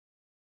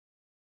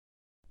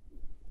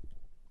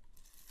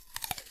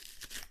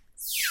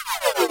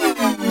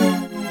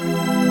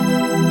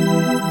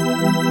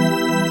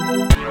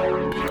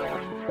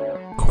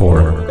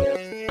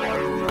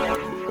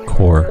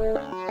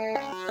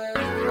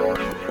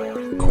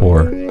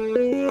Core.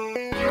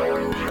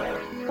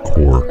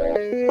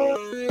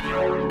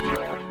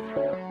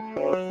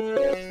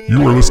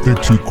 You are listening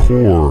to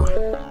Core,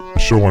 a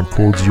show on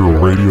Code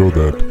Zero Radio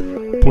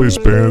that plays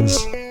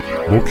bands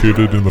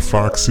located in the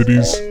Fox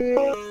Cities.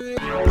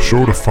 A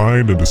show to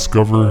find and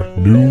discover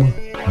new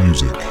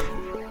music.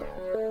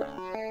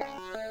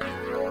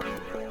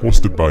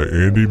 Hosted by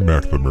Andy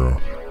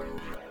McNamara.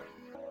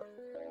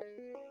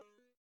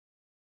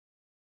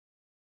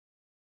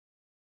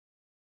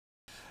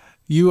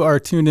 You are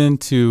tuned in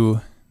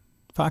to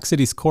Fox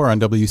Cities Core on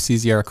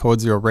WCZR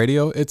Code Zero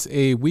Radio. It's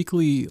a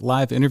weekly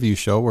live interview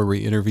show where we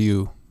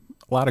interview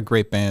a lot of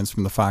great bands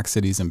from the Fox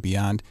Cities and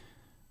beyond.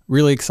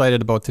 Really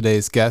excited about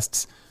today's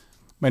guests.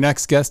 My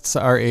next guests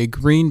are a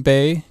Green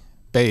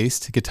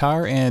Bay-based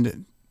guitar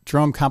and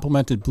drum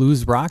complemented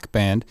blues rock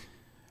band.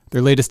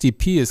 Their latest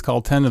EP is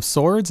called Ten of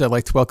Swords. I'd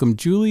like to welcome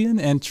Julian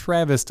and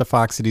Travis to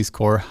Fox Cities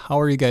Core. How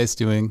are you guys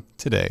doing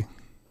today?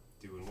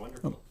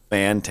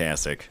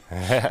 Fantastic.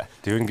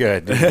 Doing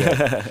good.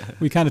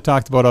 We kind of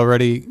talked about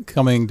already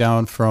coming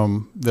down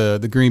from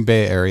the Green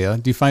Bay area.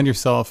 Do you find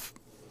yourself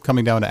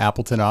coming down to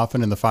Appleton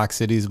often in the Fox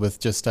Cities with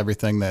just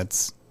everything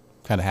that's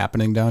kind of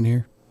happening down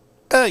here?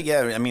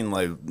 Yeah, I mean,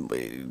 like,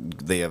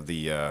 they have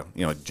the,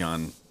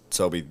 John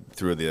Sobey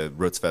threw the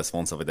Roots Festival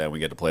and stuff like that. We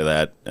get to play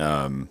that.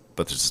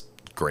 But there's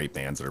great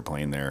bands that are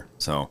playing there.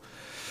 So,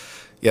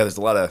 yeah, there's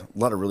a lot of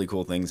really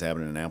cool things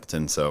happening in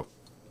Appleton. So,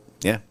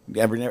 yeah,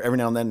 every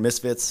now and then,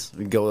 Misfits,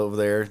 we go over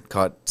there,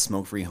 caught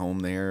Smoke Free Home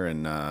there,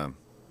 and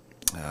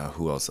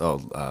who else?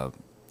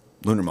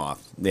 Lunar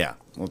Moth. Yeah,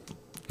 well,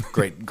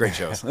 great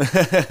shows.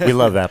 We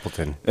love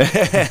Appleton.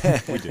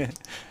 We do.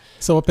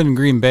 So up in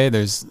Green Bay,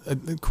 there's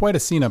quite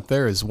a scene up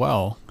there as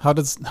well. How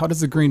does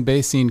the Green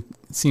Bay scene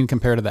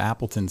compare to the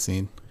Appleton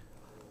scene?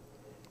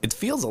 It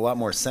feels a lot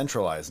more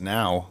centralized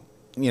now,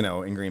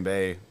 in Green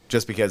Bay,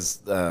 just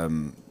because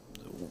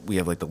we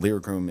have like the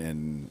Lyric Room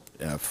and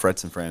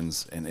Frets and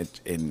Friends, and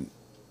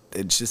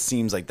it just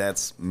seems like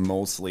that's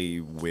mostly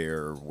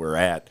where we're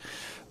at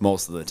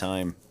most of the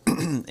time.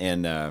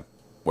 And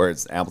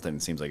whereas Appleton,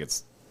 it seems like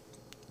it's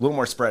a little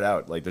more spread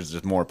out. Like there's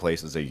just more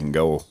places that you can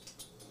go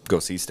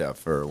see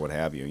stuff or what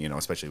have you.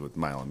 Especially with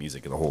Mile of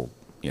Music, the whole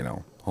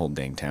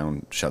dang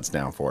town shuts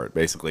down for it,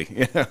 basically.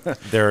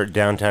 Their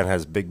downtown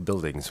has big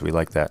buildings. We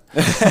like that.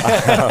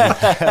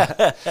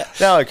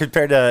 No,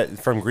 compared to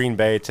from Green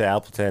Bay to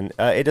Appleton,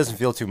 it doesn't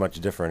feel too much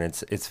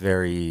different. It's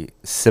very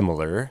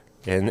similar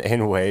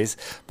in ways,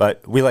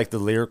 but we like the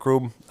Lyric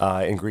Room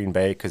in Green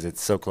Bay because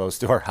it's so close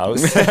to our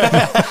house.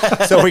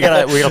 So we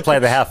gotta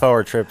plan the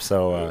half-hour trip.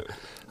 So.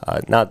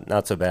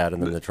 Not so bad,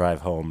 and then the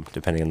drive home,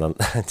 depending on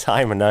the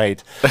time of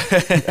night.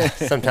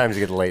 Sometimes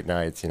you get late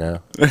nights,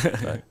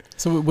 But.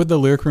 So would the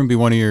Lyric Room be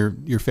one of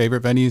your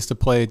favorite venues to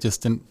play,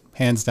 just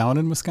hands down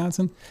in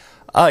Wisconsin?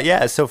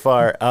 Yeah, so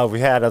far we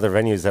had other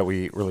venues that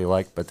we really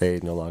liked, but they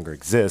no longer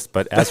exist.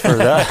 But as for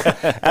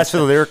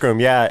the Lyric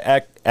Room, yeah,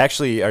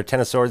 actually our Ten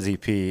of Swords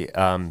EP.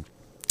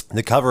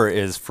 The cover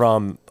is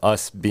from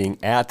us being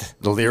at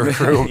the Lyric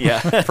Room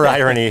for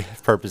irony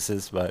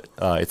purposes, but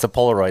it's a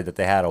Polaroid that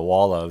they had a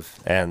wall of,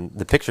 and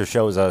the picture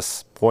shows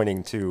us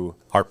pointing to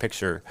our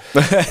picture.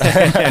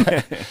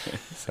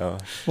 So,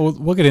 well,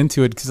 we'll get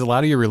into it because a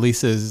lot of your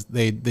releases,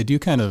 they do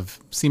kind of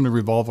seem to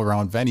revolve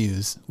around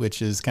venues,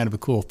 which is kind of a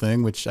cool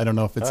thing, which I don't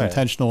know if it's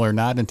intentional or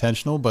not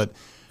intentional, but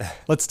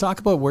let's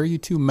talk about where you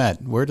two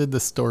met. Where did the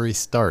story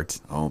start?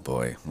 Oh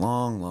boy,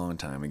 long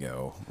time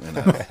ago in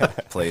a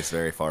place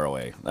very far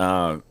away.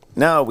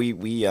 No, we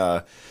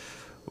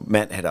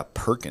met at a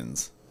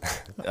Perkins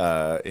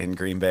in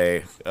Green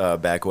Bay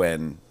back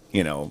when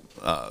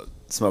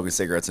smoking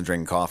cigarettes and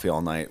drinking coffee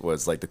all night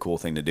was like the cool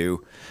thing to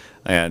do,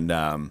 and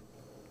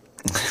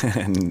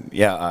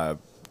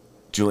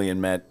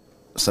Julian met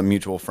some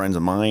mutual friends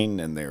of mine,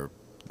 and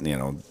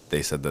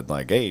they said that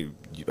like, hey,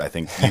 I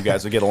think you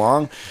guys would get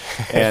along,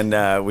 and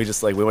we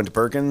went to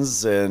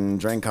Perkins and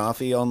drank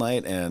coffee all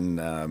night,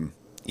 and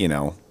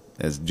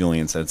as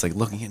Julian said, it's like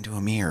looking into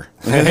a mirror.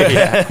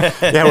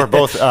 Yeah, we're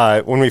both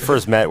when we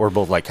first met, we're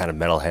both like kind of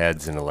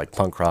metalheads into like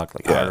punk rock,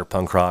 like harder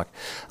punk rock.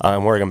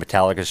 I'm wearing a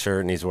Metallica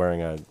shirt, and he's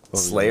wearing a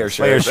Slayer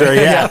shirt.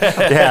 Yeah,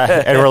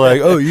 yeah. And we're like,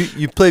 oh,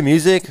 you play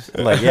music?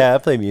 I'm like, yeah, I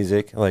play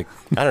music. Like,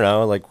 I don't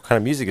know, like what kind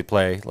of music you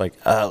play?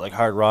 Like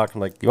hard rock.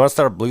 I'm like, you want to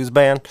start a blues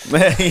band?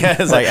 Yeah,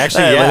 it's like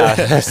actually,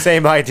 yeah,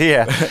 same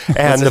idea.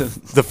 And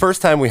the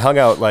first time we hung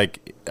out,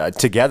 like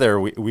together,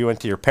 we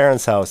went to your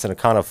parents' house in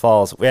Oconto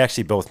Falls. We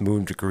actually both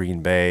moved to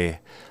Green Bay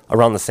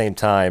around the same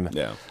time.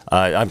 Yeah.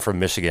 I'm from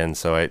Michigan,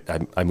 so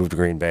I moved to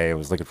Green Bay. I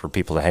was looking for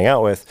people to hang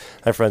out with.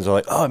 My friends were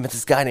like, oh, I met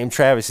this guy named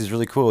Travis. He's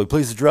really cool. He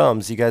plays the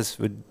drums. You guys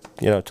would,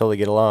 totally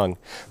get along.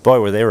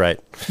 Boy, were they right.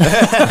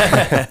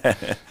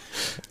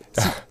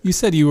 You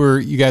said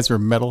you guys were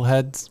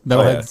metalheads.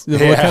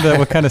 Yeah.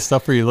 What kind of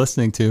stuff were you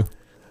listening to?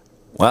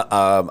 Well,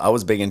 I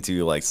was big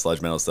into like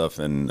sludge metal stuff,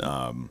 and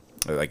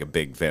like a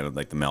big fan of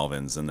like the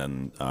Melvins, and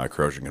then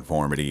Corrosion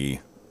Conformity,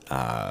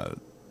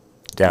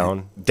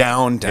 Down.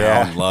 Down,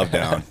 Yeah. love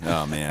Down.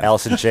 Oh man,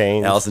 Alice in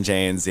Chains. Alice in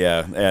Chains,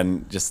 yeah,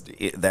 and just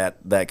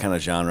that kind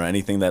of genre.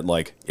 Anything that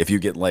like, if you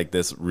get like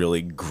this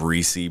really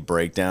greasy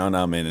breakdown,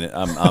 I'm in it.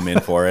 I'm in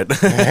for it.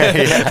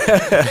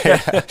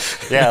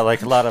 Yeah,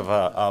 like a lot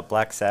of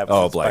Black Sabbath.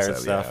 Oh, Black inspired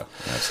Sabbath,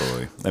 stuff. yeah,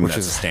 absolutely. I mean, Which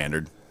that's is- a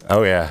standard.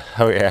 Oh yeah.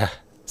 Oh yeah.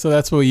 So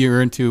that's what you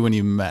were into when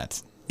you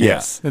met.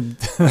 Yes. And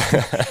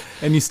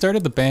you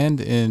started the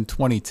band in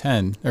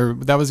 2010, or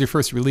that was your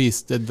first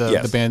release. Did the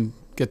Yes. band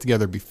get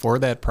together before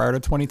that, prior to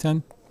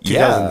 2010?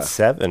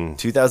 2007.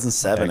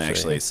 2007 Actually.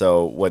 actually.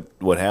 So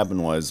what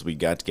happened was we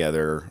got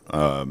together.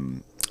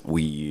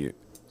 We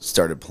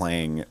started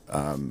playing.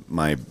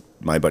 My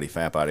buddy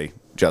Fat Body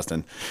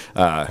Justin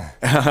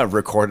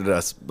recorded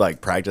us like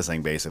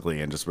practicing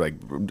basically, and just like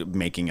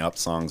making up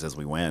songs as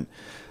we went.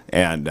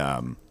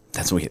 And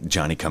that's when we hit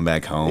Johnny Come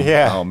Back Home.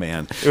 Yeah. Oh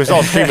man. It was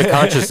all stream of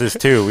consciousness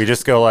too. We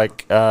just go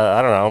like,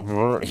 I don't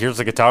know. Here's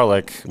the guitar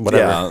lick,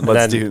 whatever.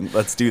 Yeah.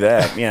 Let's do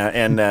that. Yeah.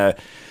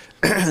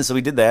 And so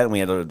we did that, and we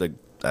had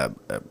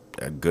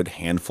a good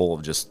handful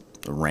of just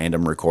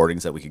random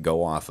recordings that we could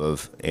go off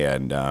of,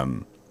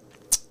 and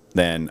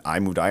then I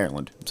moved to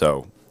Ireland,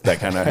 so that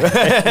kind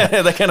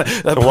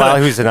of While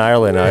he was in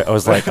Ireland, I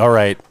was like, all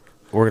right,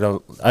 we're gonna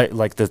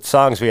like the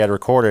songs we had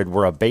recorded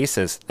were a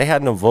bassist. They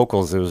had no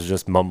vocals; it was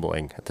just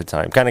mumbling at the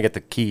time. Kind of get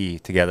the key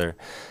together.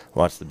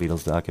 Watch the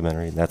Beatles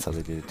documentary, and that's how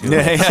they did it too.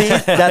 See,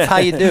 that's how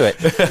you do it.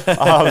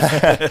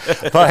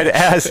 But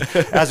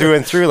as we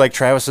went through, like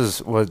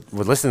Travis would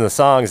listen to the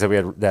songs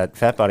that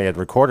Fat Body had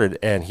recorded,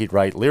 and he'd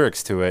write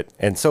lyrics to it,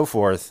 and so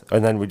forth.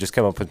 And then we just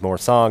come up with more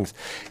songs.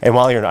 And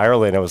while you're in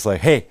Ireland, I was like,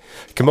 "Hey,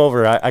 come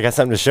over! I got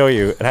something to show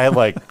you." And I had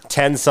like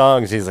 10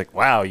 songs. He's like,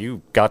 "Wow,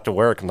 you got to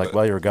work." I'm like,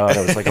 "Well, you were gone.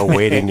 I was like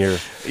awaiting your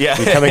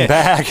coming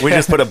back." We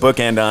just put a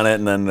bookend on it,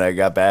 and then I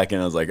got back, and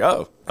I was like,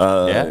 "Oh,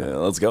 Yeah.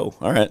 let's go.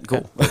 All right,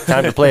 cool."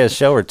 Time to play a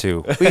show or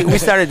two. We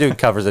started doing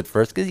covers at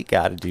first because you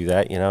got to do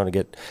that, to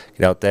get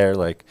out there.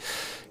 Like,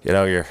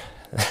 you're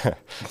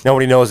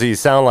nobody knows what you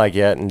sound like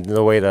yet, and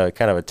the way to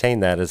kind of attain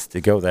that is to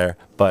go there.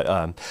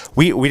 But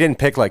we didn't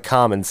pick like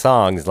common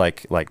songs,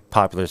 like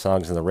popular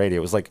songs on the radio.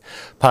 It was like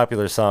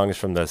popular songs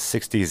from the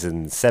 '60s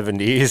and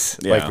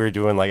 '70s. Yeah. Like we were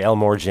doing like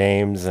Elmore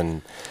James,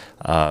 and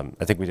I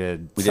think we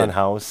did Sun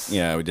House.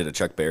 Yeah, we did a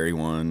Chuck Berry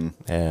one.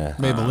 Yeah.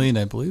 Maybelline,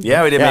 I believe.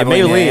 Yeah, we did Yeah,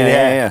 Maybelline. Maybelline,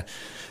 Yeah.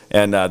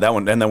 And that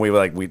one, and then we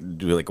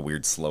do like a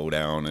weird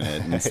slowdown in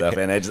it and stuff.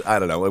 And I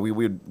don't know, we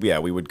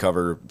would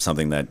cover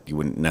something that you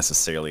wouldn't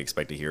necessarily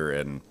expect to hear,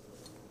 and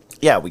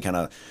yeah, we kind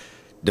of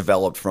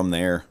developed from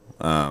there.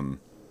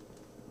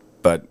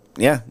 But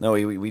yeah, no,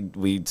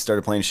 we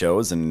started playing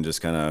shows and just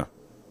kind of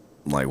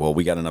like, well,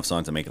 we got enough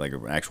songs to make like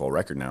an actual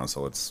record now,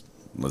 so let's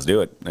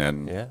do it.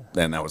 And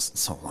then that was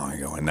so long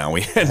ago, and now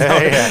we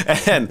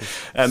and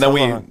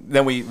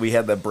then we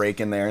had the break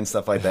in there and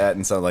stuff like that.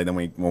 And so like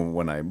then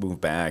when I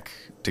moved back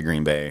to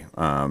Green Bay,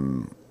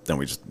 then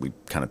we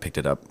kind of picked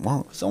it up.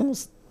 Well, it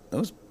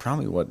was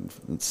probably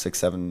 6,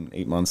 7,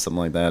 8 months, something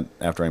like that,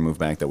 after I moved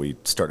back, that we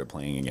started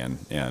playing again.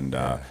 And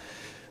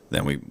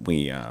then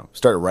we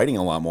started writing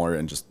a lot more,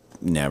 and just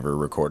never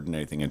recorded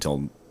anything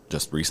until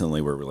just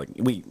recently, where we're like,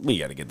 we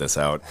got to get this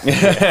out.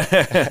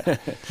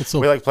 So,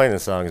 We like playing the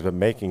songs, but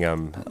making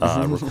them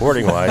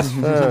recording wise,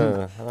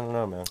 I don't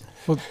know, man.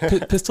 well,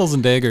 Pistols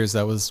and Daggers,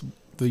 that was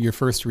your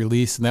first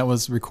release, and that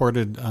was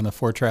recorded on a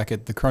 4-track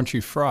at the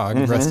Crunchy Frog.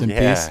 Rest in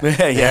peace.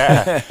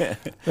 Yeah.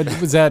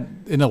 But was that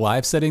in a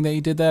live setting that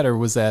you did that, or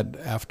was that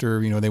after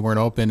they weren't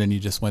open and you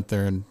just went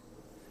there and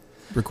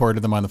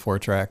recorded them on the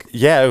 4-track?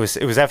 Yeah, it was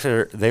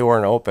after they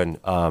weren't open.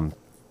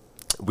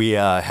 We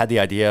had the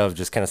idea of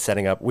just kind of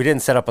setting up. We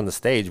didn't set up on the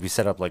stage. We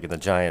set up like in the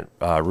giant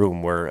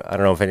room where, I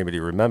don't know if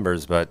anybody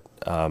remembers, but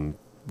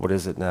what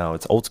is it now?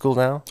 It's Old School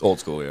now? Old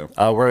School,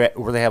 yeah. Where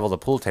they have all the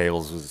pool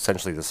tables was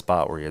essentially the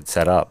spot where you had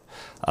set up.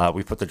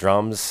 We put the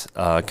drums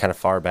kind of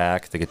far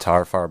back, the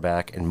guitar far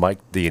back, and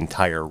mic'd the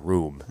entire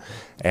room.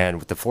 And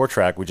with the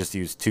 4-track, we just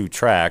used 2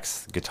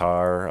 tracks,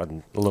 guitar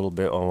on a little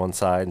bit on one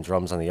side and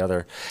drums on the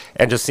other,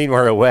 and just seen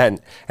where it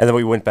went. And then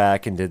we went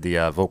back and did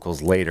the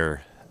vocals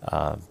later.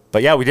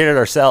 But yeah, we did it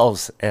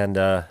ourselves, and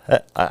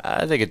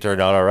I think it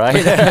turned out all right.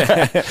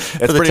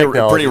 It's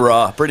pretty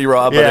raw, but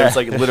Yeah. it's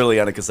like literally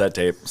on a cassette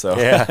tape. So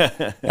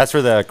Yeah, that's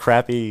where the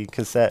crappy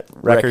cassette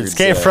records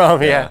came yeah.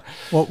 from. Yeah.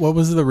 What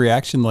was the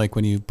reaction like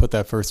when you put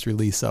that first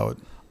release out?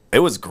 it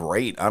was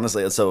great,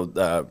 honestly.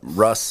 So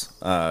Russ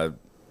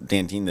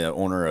Dantine, the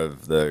owner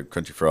of the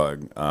Crunchy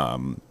Frog,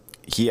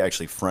 he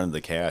actually fronted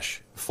the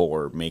cash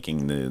for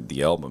making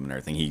the album and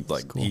everything.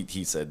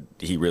 He said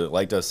he really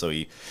liked us, so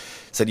he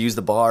said use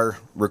the bar,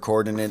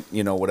 recording it,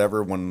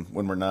 whatever when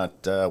we're not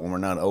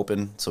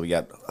open. So we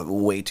got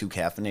way too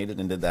caffeinated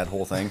and did that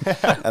whole thing,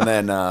 and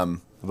then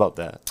About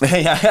that.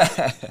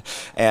 yeah,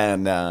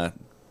 and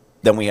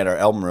then we had our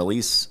album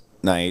release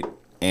night,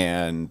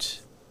 and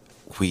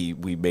we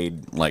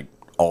made like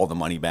all the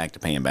money back to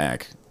pay him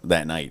back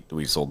that night.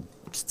 We sold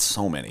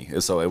so many,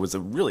 so it was a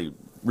really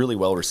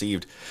well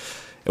received,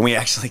 and we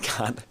actually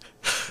got.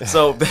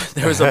 So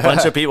there was a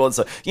bunch of people.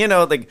 So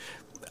like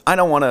I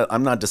don't want to.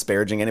 I'm not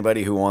disparaging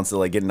anybody who wants to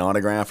like get an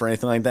autograph or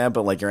anything like that.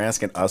 But like, you're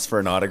asking us for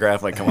an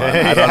autograph. Like, come on.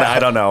 I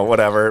don't know.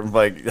 Whatever.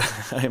 Like,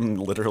 I'm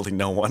literally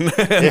no one.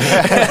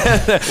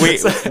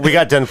 we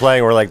got done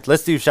playing. We're like,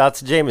 let's do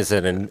shots of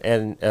Jameson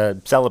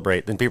and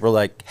celebrate. Then people are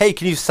like, hey,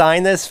 can you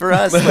sign this for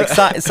us?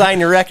 Like, sign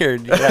your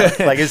record. Yeah.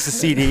 Like, it's a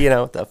CD,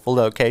 the full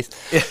note case.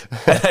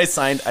 I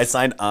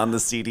signed on the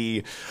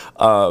CD.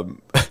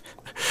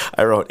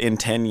 I wrote, in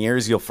 10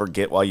 years, you'll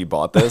forget why you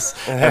bought this.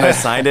 And I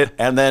signed it.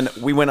 And then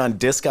we went on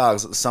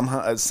Discogs.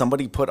 Somehow,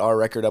 somebody put our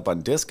record up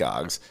on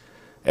Discogs,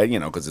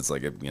 because it's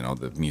like,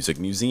 the music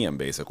museum,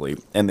 basically.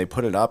 And they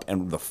put it up,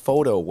 and the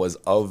photo was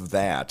of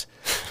that.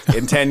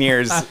 In 10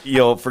 years,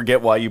 you'll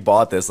forget why you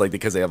bought this, like,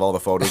 because they have all the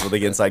photos with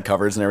the inside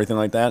covers and everything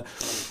like that.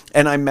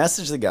 And I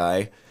messaged the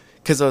guy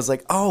because I was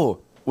like, oh,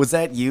 was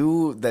that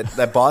you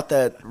that bought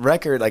that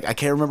record? Like, I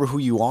can't remember who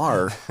you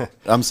are.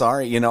 I'm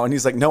sorry, And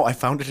he's like, no, I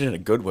found it in a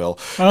Goodwill.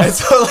 Oh. And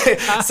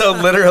so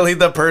literally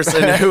the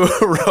person who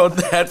wrote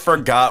that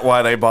forgot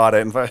why they bought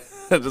it and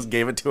just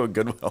gave it to a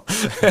Goodwill.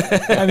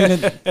 I mean,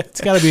 it's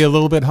got to be a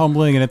little bit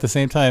humbling and at the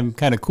same time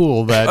kind of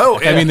cool that,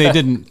 I mean, they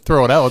didn't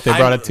throw it out. They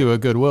brought it to a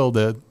Goodwill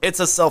to... It's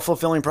a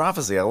self-fulfilling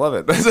prophecy. I love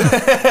it.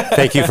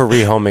 Thank you for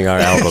rehoming our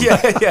album.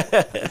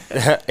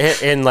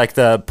 In like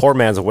the poor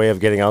man's way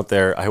of getting out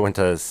there, I went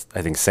to,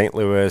 I think, St.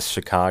 Louis,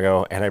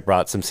 Chicago, and I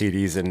brought some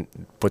CDs and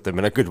put them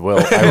in a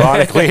Goodwill,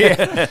 ironically.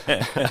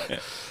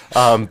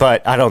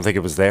 But I don't think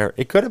it was there.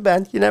 It could have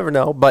been. You never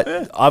know.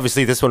 But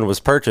obviously, this one was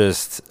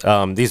purchased.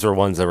 These were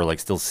ones that were like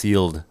still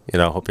sealed,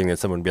 hoping that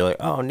someone would be like,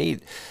 oh,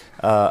 neat.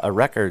 A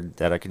record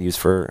that I could use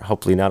for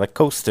hopefully not a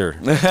coaster.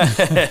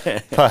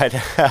 But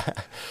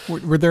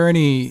were there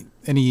any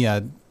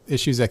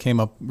issues that came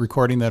up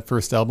recording that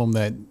first album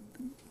that,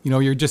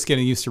 you're just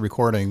getting used to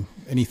recording?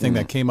 Anything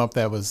that came up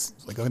that was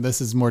like, oh,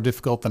 this is more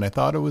difficult than I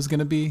thought it was going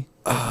to be?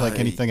 Like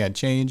anything had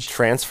changed?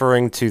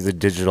 Transferring to the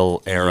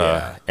digital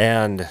era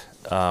and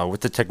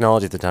with the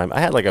technology at the time,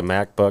 I had like a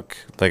MacBook,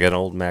 like an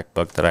old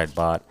MacBook that I'd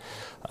bought.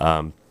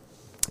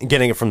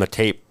 Getting it from the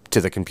tape to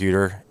the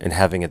computer and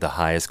having it the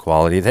highest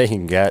quality that you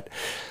can get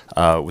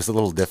was a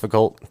little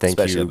difficult.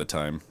 Especially at the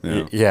time.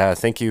 Yeah,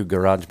 thank you,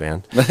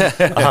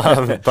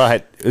 GarageBand.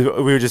 But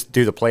we would just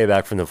do the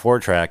playback from the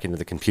 4-track into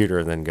the computer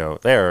and then go,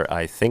 there,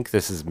 I think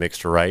this is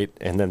mixed right,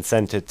 and then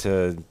sent it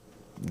to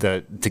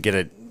get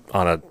it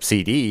on a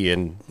CD,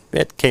 and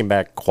it came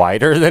back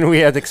quieter than we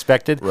had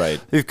expected. Right.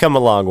 We've come a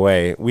long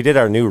way. We did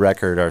our new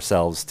record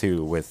ourselves,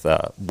 too, with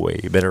way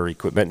better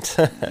equipment.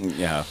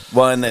 Yeah.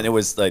 Well, and then it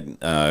was like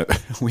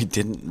we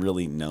didn't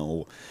really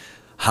know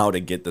how to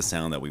get the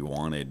sound that we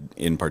wanted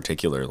in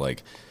particular.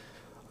 Like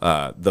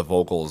the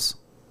vocals,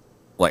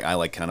 like I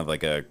like kind of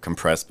like a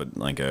compressed but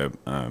like a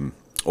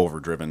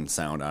overdriven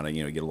sound on it,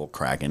 get a little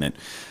crack in it.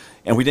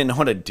 And we didn't know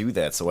how to do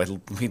that, so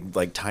we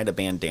like tied a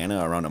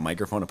bandana around a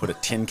microphone and put a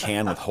tin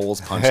can with holes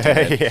punched in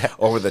it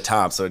over the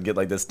top, so it'd get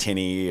like this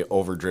tinny,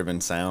 overdriven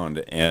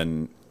sound.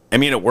 And I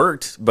mean, it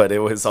worked, but it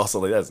was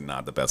also like, that's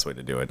not the best way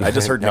to do it. I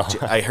just heard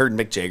I heard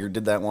Mick Jagger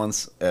did that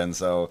once, and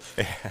so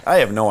I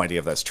have no idea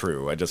if that's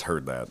true. I just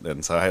heard that,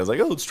 and so I was like,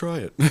 oh, let's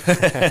try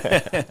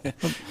it.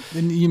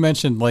 And you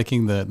mentioned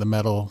liking the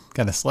metal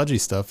kind of sludgy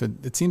stuff.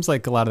 It seems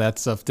like a lot of that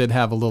stuff did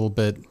have a little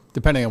bit,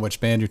 depending on which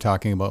band you're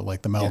talking about,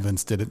 like the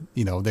Melvins did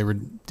it, they were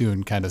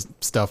doing kind of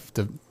stuff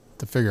to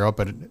figure out.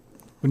 But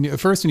at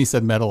first when you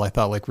said metal, I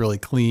thought like really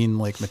clean,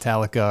 like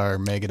Metallica or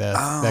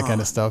Megadeth, that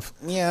kind of stuff.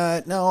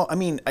 Yeah, no, I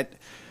mean,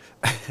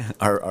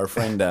 our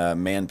friend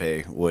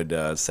Manpay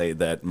would say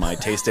that my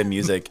taste in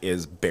music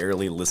is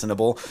barely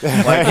listenable.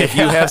 Like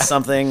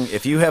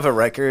if you have a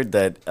record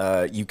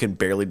that you can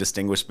barely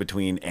distinguish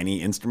between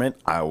any instrument,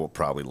 I will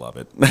probably love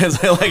it.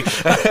 It's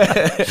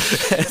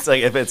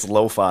like if it's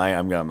lo-fi,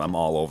 I'm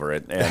all over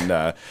it.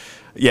 And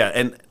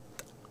and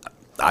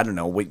I don't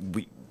know,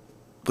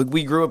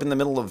 we grew up in the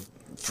middle of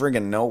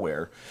friggin'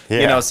 nowhere,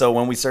 so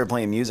when we started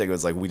playing music, it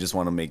was like we just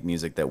want to make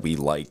music that we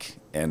like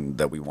and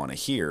that we want to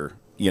hear.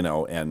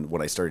 And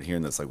when I started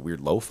hearing this like weird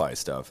lo-fi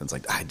stuff, it's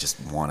like I just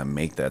want to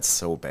make that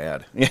so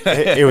bad.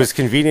 It was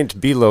convenient to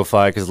be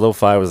lo-fi because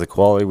lo-fi was the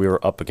quality we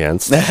were up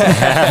against,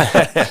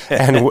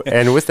 and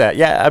with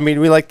that, I mean,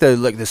 we like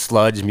the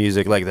sludge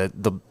music, like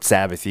the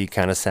Sabbath-y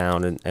kind of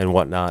sound and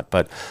whatnot,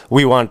 but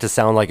we wanted to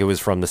sound like it was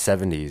from the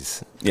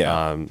 70s.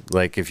 Yeah.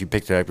 Like if you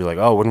picked it up, you're like,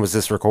 oh, when was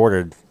this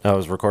recorded? Oh, it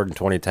was recorded in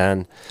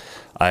 2010.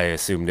 I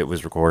assumed it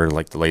was recorded in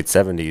like the late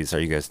 70s. Are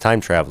you guys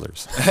time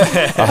travelers?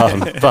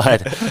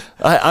 But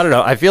I don't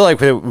know. I feel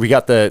like we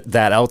got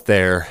that out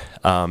there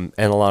and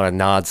a lot of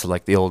nods to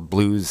like the old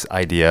blues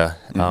idea.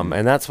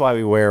 And that's why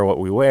we wear what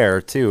we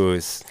wear too,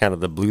 is kind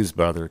of the Blues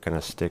Brother kind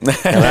of stick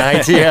kind of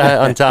idea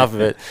on top of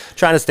it.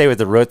 Trying to stay with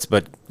the roots,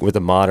 but with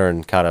a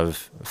modern kind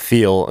of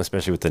feel,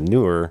 especially with the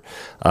newer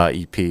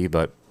EP.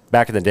 But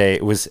back in the day,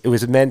 it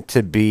was meant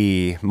to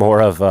be more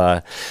of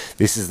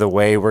this is the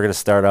way we're going to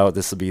start out.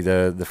 This will be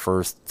the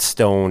first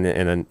stone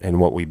in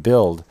what we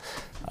build.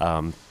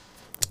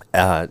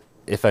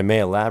 If I may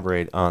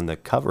elaborate on the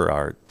cover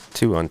art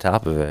too, on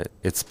top of it,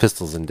 it's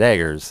Pistols and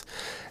Daggers,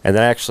 and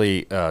that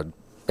actually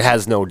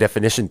has no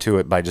definition to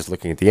it by just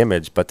looking at the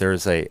image, but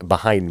there's a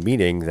behind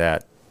meaning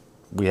that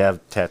we have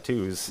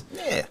tattoos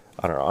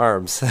on our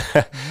arms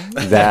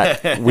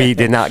that we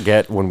did not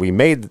get when we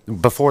made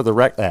before the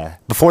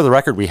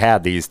record. We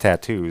had these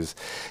tattoos,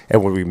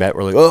 and when we met,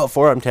 we're like, "Oh,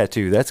 forearm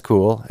tattoo, that's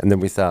cool." And then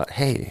we thought,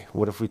 "Hey,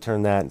 what if we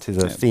turn that into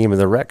the theme of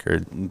the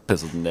record?"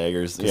 Pistols and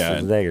Daggers. Pistols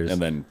and Daggers.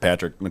 And then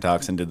Patrick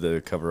Metoxen did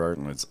the cover art,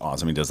 and it's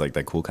awesome. He does like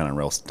that cool kind of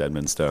Ralph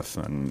Steadman stuff,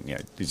 and yeah,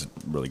 he's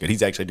really good.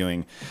 He's actually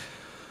doing.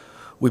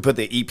 We put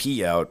the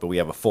EP out, but we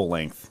have a full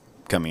length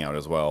coming out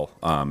as well,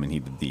 and he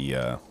did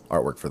the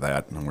artwork for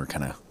that, and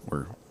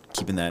we're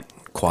keeping that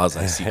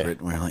quasi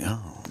secret. We're like,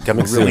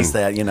 Coming release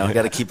soon. that,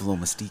 got to keep a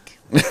little mystique.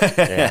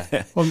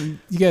 Yeah. Well,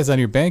 you guys on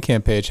your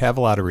Bandcamp page have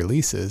a lot of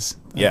releases.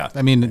 Yeah.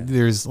 I mean,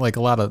 there's like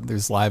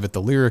there's live at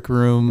the Lyric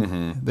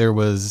Room. There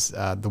was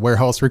the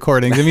Warehouse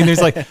recordings. I mean,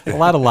 there's like a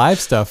lot of live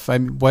stuff. I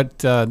mean, what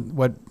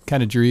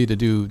kind of drew you to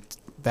do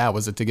that?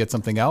 Was it to get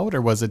something out,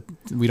 or was it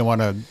we don't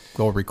want to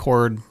go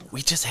record?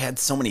 We just had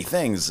so many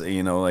things,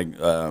 like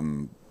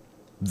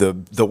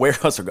the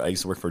warehouse. I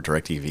used to work for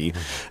DirecTV,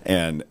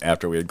 and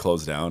after we had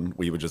closed down,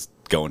 we would just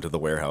go into the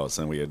warehouse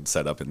and we had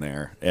set up in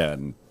there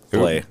and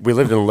play. We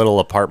lived in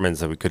little apartments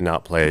that we could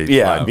not play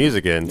live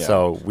music in,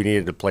 so we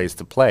needed a place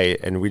to play,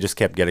 and we just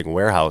kept getting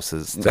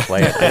warehouses to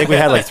play it. I think we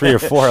had like 3 or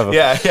 4 of them.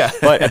 Yeah.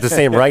 But at the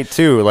same right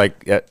too,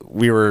 like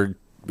we were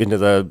into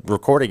the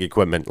recording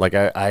equipment. Like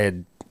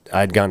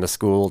I'd gone to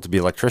school to be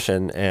an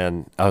electrician,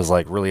 and I was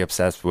like really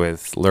obsessed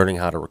with learning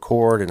how to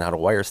record and how to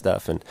wire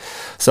stuff, and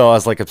so I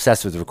was like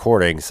obsessed with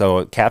recording.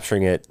 So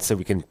capturing it so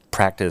we can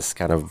practice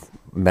kind of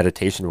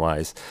meditation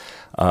wise.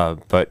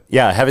 But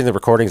yeah, having the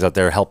recordings out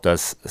there helped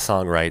us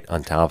songwrite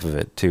on top of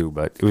it too.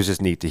 But it was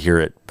just neat to hear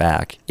it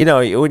back.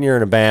 When you're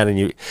in a band and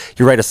you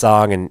write a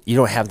song and you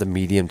don't have the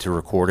medium to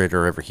record it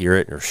or ever hear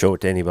it or show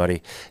it to anybody,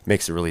 it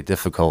makes it really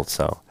difficult.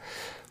 So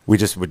we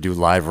just would do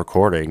live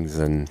recordings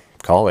and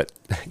call it,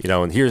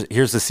 and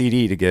here's the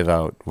CD to give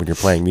out when you're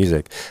playing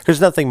music.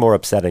 There's nothing more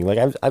upsetting. Like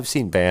I've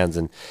seen bands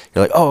and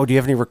you're like, "Oh, do you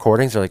have any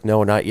recordings?" They're like,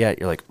 "No, not yet."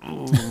 You're like,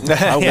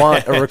 "I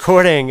want a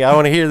recording. I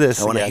want to hear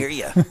this. I want to hear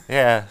you.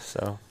 Yeah,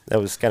 so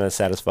that was kind of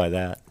satisfy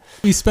that.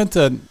 We spent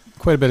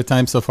quite a bit of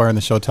time so far in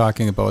the show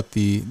talking about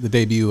the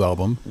debut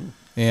album,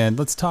 and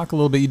let's talk a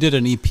little bit. You did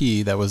an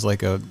EP that was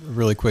like a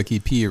really quick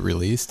EP you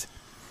released.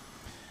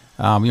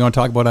 You want to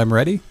talk about "I'm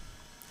Ready"?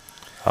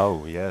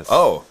 Oh yes.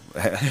 Oh,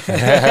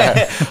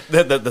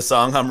 the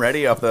song "I'm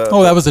Ready" off the.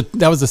 Oh, that was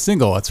a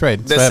single. That's right.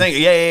 The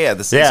single, yeah.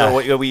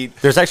 So we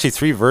There's actually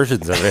 3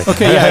 versions of it.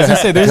 Okay, yeah. I was gonna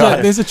say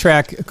there's a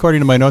track according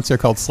to my notes here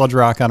called "Sludge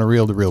Rock on a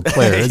Reel-to-Reel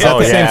Player." Is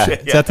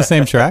that Is that the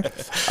same track?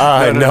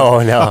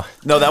 No.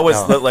 No, that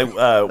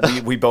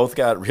was we both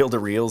got reel to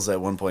reels at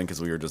one point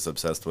because we were just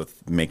obsessed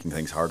with making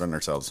things hard on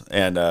ourselves,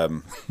 and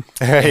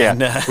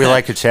we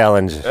like a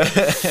challenge.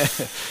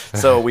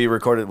 so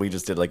we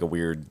just did like a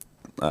weird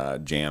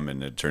jam,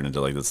 and it turned into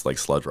like this like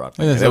sludge rock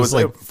thing. It was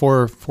like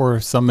four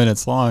some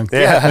minutes long.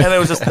 Yeah, and it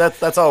was just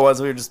that's all it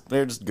was. We were just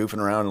goofing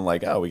around and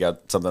like, we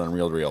got something on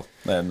reel to reel,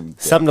 and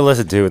something to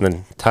listen to, and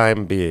then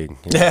time being.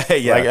 Yeah.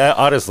 Like,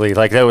 honestly,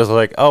 like that was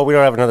like, we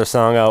don't have another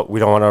song out. We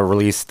don't want to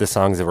release the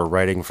songs that we're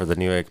writing for the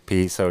new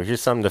EP. So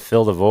here's something to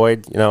fill the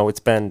void. It's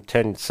been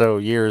 10 so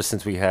years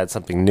since we had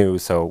something new.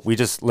 So we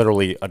just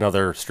literally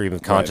another stream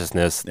of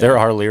consciousness. Right. There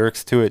are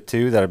lyrics to it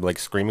too that I'm like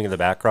screaming in the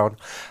background,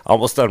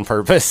 almost on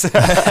purpose.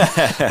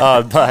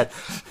 But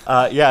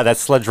that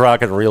sludge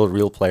rock and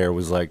reel player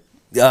was like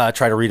try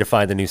to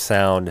redefine the new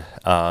sound.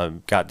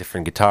 Got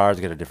different guitars,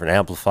 got a different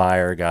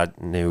amplifier,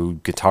 got new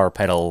guitar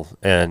pedal,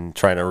 and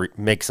trying to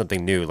make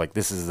something new. Like,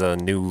 this is the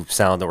new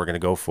sound that we're going to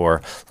go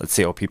for. Let's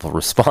see how people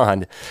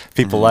respond.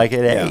 People like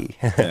it, hey.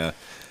 Yeah.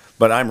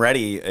 But I'm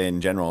ready in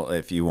general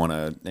if you want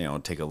to,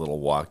 take a little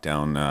walk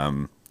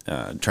down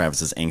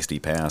Travis's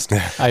angsty past.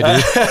 I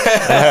do.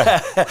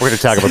 We're going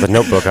to talk about the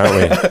notebook, aren't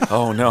we?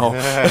 Oh, no.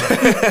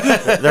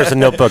 There's a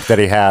notebook that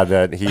he had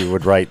that he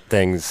would write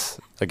things.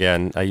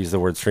 Again, I use the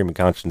word stream of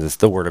consciousness,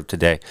 the word of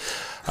today.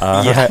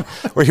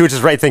 Where he would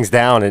just write things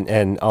down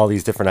and all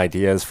these different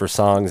ideas for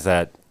songs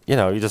that, you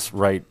just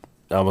write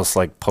almost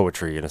like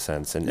poetry in a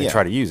sense and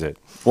try to use it.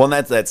 Well,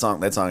 and that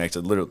song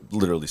actually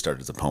literally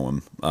started as a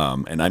poem.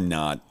 And I'm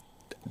not,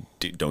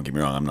 don't get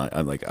me wrong,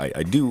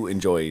 I do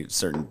enjoy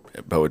certain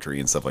poetry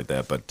and stuff like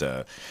that, but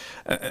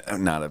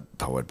I'm not a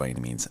poet by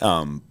any means.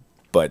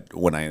 But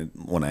when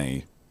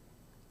I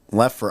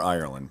left for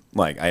Ireland,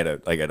 like I had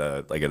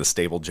a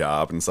stable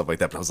job and stuff like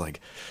that, but I was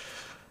like,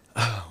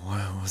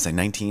 what was I,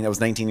 19? I was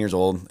 19 years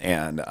old,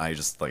 and I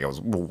just I was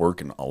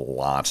working a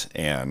lot,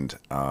 and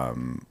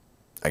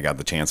I got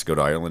the chance to go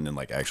to Ireland and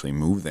actually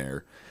move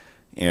there,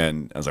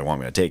 and I was like, well, I'm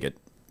gonna take it.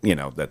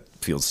 That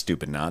feels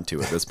stupid not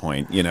to at this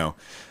point,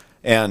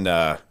 and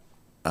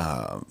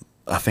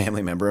a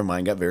family member of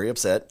mine got very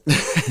upset,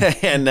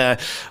 and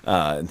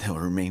they'll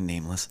remain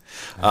nameless.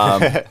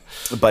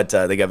 But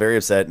they got very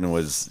upset, and it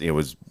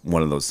was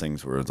one of those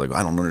things where it's like,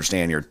 I don't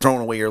understand. You're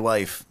throwing away your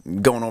life,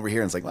 going over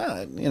here, and it's like,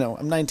 well,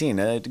 I'm 19.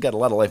 I got a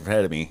lot of life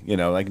ahead of me.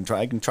 I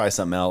can try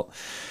something out.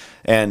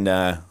 And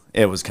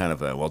it was kind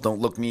of a, well, don't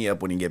look me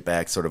up when you get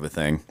back sort of a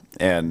thing.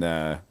 And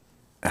I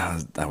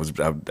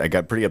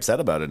got pretty upset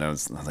about it. And I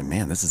was like,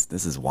 man, this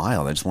is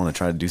wild. I just want to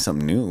try to do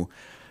something new.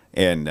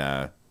 And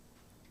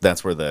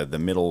that's where the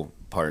middle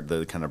part,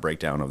 the kind of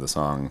breakdown of the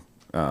song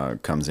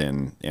comes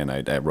in. And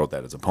I wrote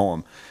that as a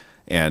poem.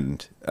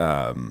 And,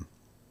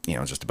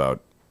 just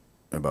about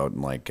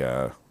like,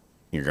 you're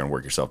going to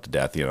work yourself to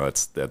death.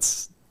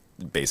 That's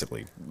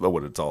basically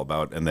what it's all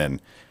about. And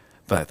then,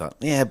 but I thought,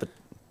 yeah, but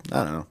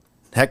I don't know.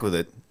 Heck with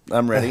it.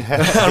 I'm ready.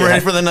 I'm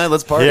ready for the night.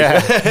 Let's party.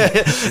 Yeah.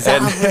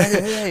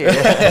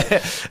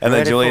 And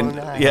then Julian,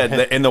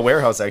 in the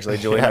warehouse, actually,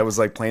 Julian, I was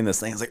like playing this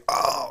thing. I was like,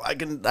 oh, I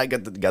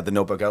got the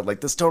notebook out. Like,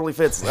 this totally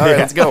fits. All right,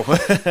 let's go.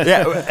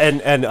 Yeah.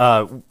 And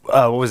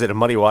what was it? A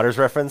Muddy Waters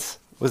reference?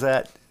 Was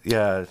that?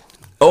 Yeah.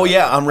 Oh,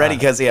 yeah, I'm ready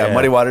because,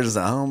 Muddy Waters is,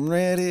 I'm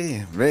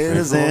ready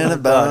as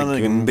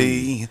anybody can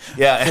be.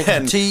 Yeah,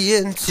 and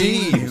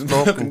TNT,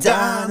 smoking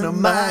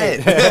dynamite.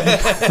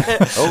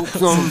 Hope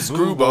some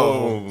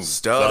screwballs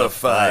start a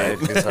fight.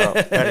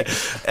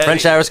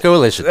 French Irish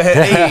Coalition.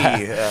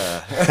 Hey,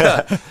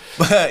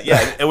 but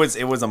yeah, it was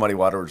a Muddy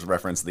Waters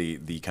reference,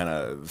 the kind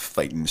of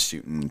fighting,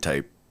 shooting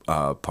type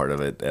part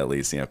of it, at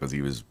least, because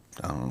he was,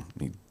 I don't know,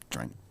 he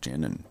drank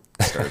gin and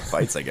started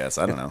fights, I guess.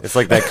 I don't know. It's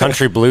like that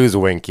country blues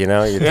wink, You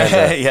tend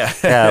to,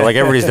 yeah, like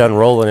everybody's done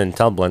rolling and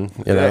tumbling,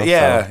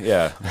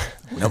 Yeah.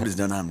 Nobody's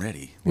done I'm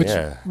ready.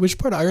 Which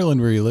part of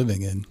Ireland were you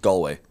living in?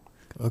 Galway.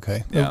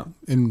 Okay. Yeah.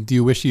 And do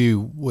you wish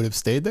you would have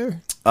stayed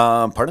there?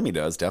 Part of me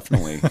does,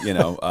 definitely.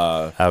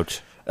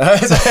 Ouch.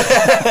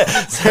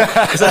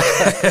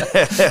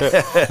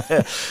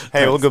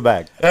 Hey, we'll go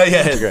back.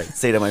 Yeah, great.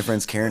 Say to my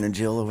friends Karen and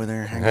Jill over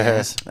there. Hi,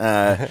 guys.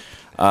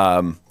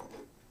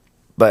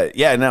 But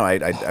yeah, no,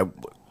 I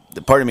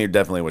part of me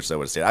definitely wishes I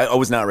would have stayed. I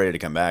was not ready to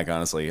come back,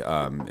 honestly.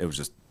 It was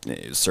just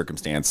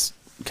circumstance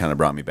kind of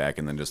brought me back,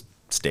 and then just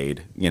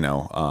stayed.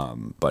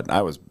 But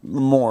I was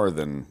more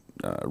than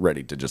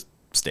ready to just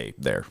stay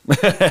there.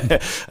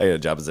 I had a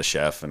job as a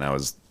chef, and I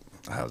was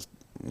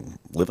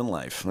living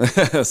life.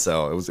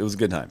 So it was a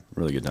good time,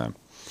 really good time.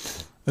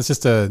 That's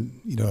just a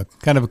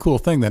kind of a cool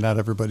thing that not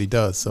everybody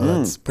does. So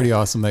that's pretty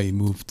awesome that you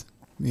moved,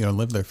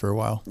 lived there for a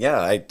while.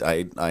 Yeah,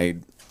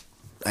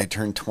 I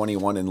turned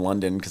 21 in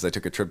London because I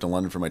took a trip to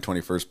London for my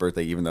 21st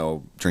birthday, even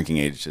though drinking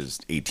age is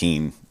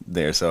 18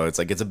 there. So it's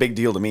like, it's a big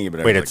deal to me.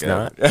 But wait, it's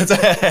not?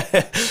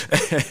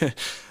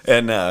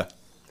 And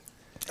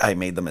I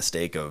made the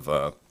mistake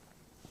of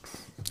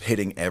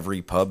hitting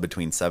every pub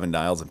between Seven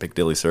Dials and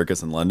Piccadilly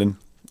Circus in London.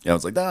 I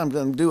was like, I'm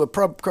going to do a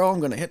pub crawl. I'm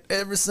going to hit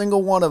every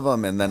single one of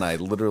them. And then I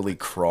literally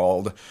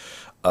crawled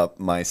up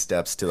my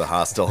steps to the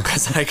hostel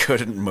because I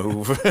couldn't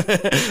move.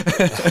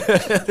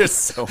 There's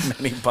so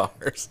many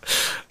bars.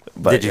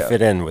 But did you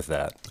fit in with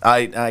that?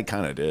 I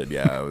kind of did.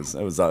 Yeah, it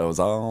was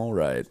all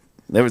right.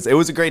 It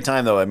was a great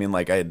time though. I mean,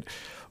 like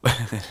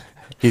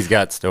He's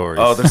got stories.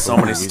 Oh, there's so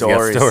many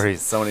stories.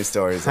 stories. So many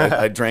stories.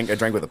 I drank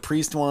with a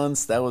priest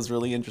once. That was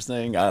really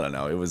interesting. I don't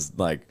know. It was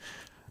like,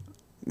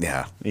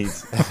 yeah.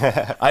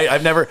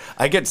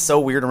 I get so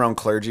weird around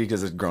clergy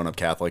because I've grown up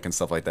Catholic and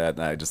stuff like that.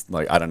 And I just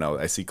I don't know.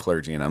 I see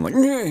clergy and I'm like,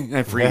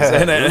 I freeze.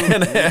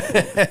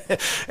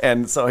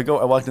 And so I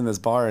walked in this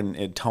bar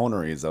in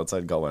Toneries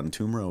outside Galway on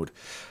Tomb Road.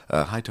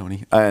 Hi,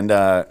 Tony. And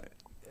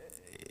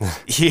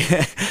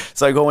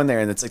so I go in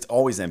there and it's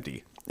always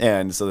empty.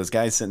 And so this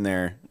guy's sitting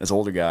there, this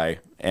older guy,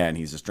 and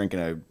he's just drinking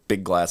a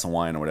big glass of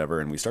wine or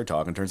whatever. And we start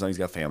talking. Turns out he's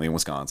got family in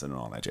Wisconsin and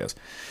all that jazz.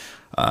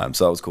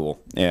 So that was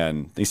cool.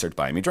 And he started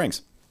buying me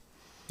drinks.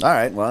 All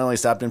right, well, I only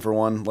stopped in for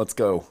one. Let's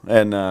go.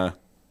 And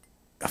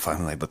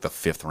finally, like the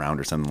fifth round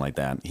or something like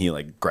that, he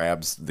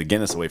grabs the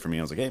Guinness away from me.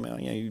 I was like, hey, man,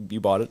 yeah, you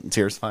bought it. It's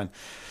yours. Fine.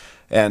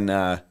 And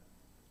and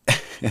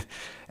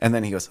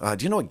then he goes, do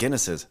you know what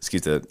Guinness is?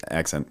 Excuse the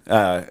accent.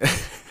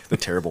 The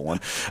terrible one.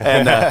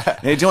 And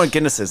do you know what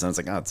Guinness is? And I was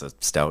like, it's a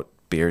stout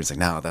beer. He's like,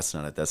 no, that's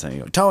not it. That's not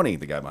it. Tony,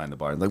 the guy behind the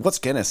bar, like, what's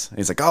Guinness? And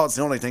he's like, it's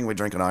the only thing we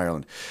drink in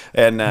Ireland.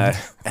 And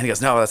he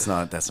goes, no, that's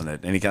not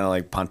it. And he kind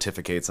of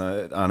pontificates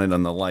on it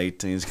on the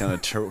light, and he's kind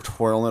of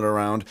twirling it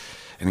around.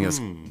 And he goes,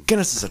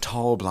 Guinness is a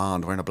tall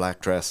blonde wearing a black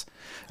dress.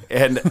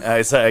 And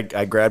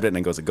I grabbed it, and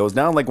it goes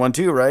down like 1,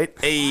 2, right?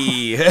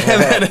 Hey.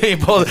 And then he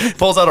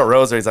pulls out a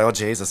rosary. He's like, oh,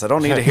 Jesus, I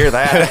don't need to hear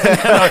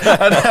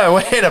that.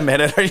 Wait a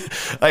minute.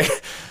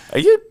 Are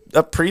you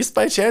a priest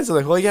by chance? I'm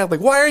like, well, yeah. Like,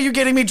 why are you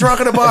getting me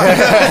drunk in a bar?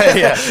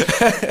 Yeah.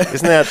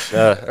 Isn't that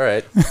all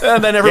right?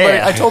 And then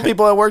everybody, I told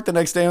people at work the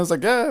next day, I was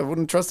like, yeah, I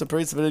wouldn't trust a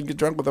priest if I didn't get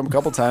drunk with them a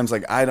couple times.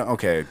 Like,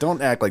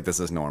 don't act like this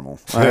is normal.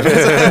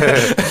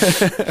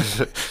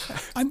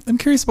 I'm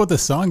curious about the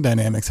song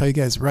dynamics, how you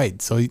guys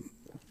write. So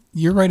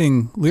you're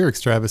writing lyrics,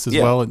 Travis, as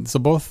well. And so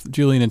both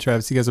Julian and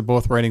Travis, you guys are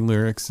both writing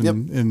lyrics.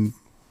 And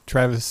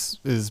Travis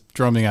is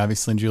drumming,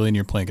 obviously, and Julian,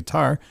 you're playing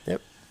guitar.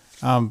 Yep.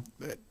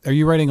 Are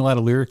you writing a lot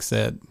of lyrics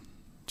that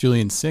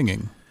Julian's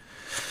singing?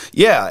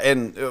 Yeah,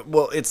 and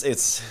well, it's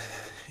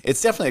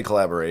definitely a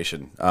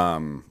collaboration.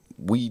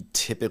 We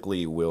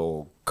typically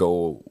will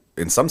go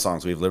in some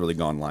songs. We've literally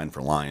gone line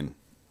for line.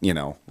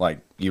 Like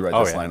you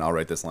write this line, I'll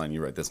write this line,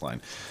 you write this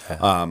line.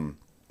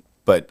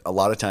 but a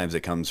lot of times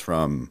it comes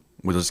from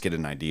we'll just get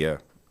an idea,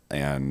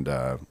 and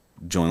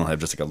Julian will have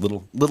just like a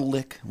little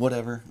lick,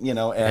 whatever, and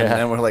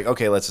then we're like,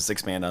 okay, let's just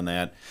expand on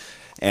that,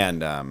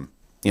 and a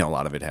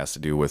lot of it has to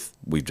do with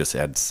we've just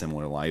had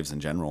similar lives in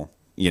general,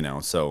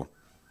 so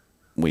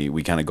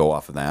we kind of go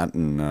off of that,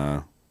 and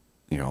a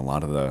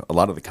lot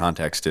of the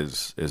context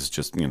is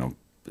just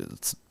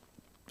it's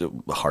the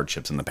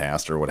hardships in the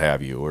past or what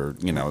have you, or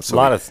so a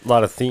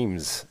lot of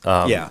themes.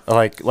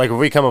 Like if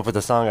we come up with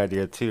a song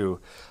idea too.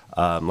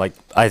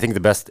 I think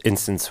the best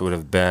instance would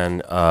have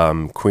been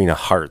Queen of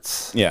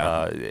Hearts.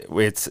 Yeah.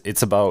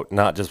 It's about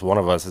not just one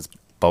of us, it's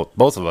about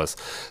both of us.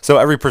 So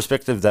every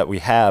perspective that we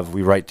have,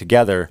 we write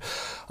together.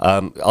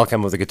 I'll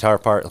come up with a guitar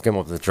part, I'll come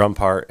up with a drum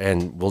part,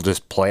 and we'll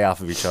just play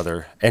off of each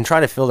other and try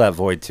to fill that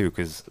void too,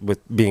 because with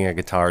being a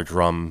guitar,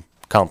 drum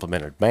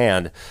complemented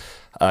band,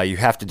 you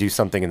have to do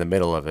something in the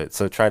middle of it.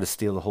 So try to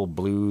steal the whole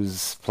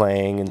blues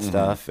playing and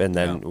stuff, and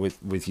then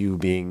with you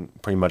being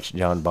pretty much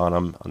John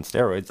Bonham on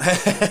steroids,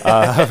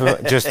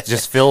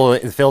 just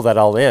fill that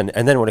all in.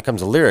 And then when it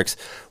comes to lyrics,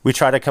 we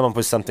try to come up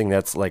with something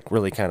that's like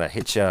really kind of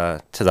hit you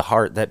to the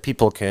heart that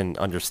people can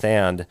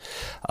understand,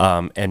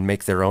 and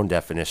make their own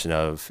definition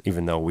of,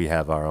 even though we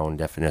have our own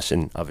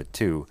definition of it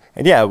too.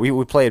 And yeah,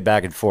 we play it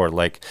back and forth.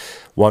 Like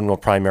one will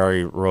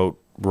primarily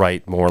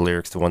write more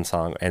lyrics to one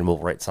song, and we'll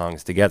write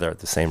songs together at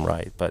the same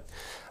write, but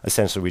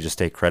essentially we just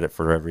take credit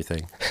for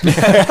everything.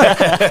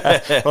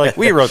 We're like,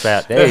 we wrote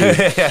that.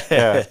 Hey,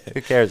 yeah,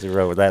 who cares who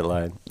wrote that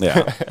line?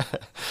 Yeah.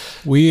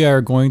 We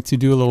are going to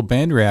do a little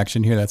band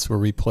reaction here. That's where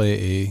we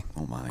play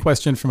a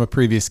question from a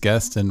previous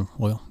guest, and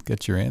we'll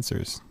get your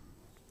answers.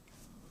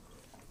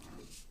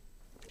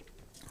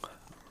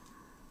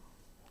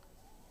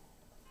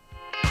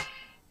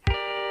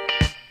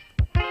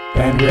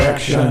 Band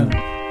reaction.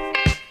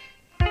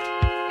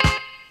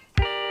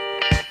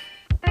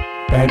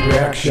 Band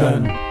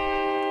reaction.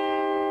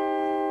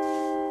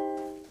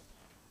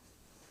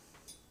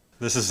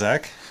 This is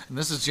Zach. And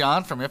this is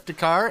John from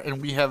Iftikhar,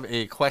 and we have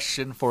a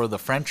question for the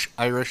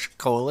French-Irish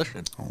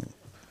Coalition.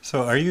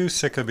 So are you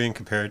sick of being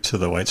compared to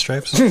the White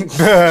Stripes?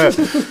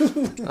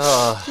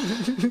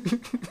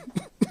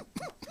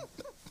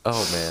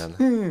 Oh,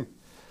 man.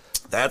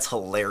 That's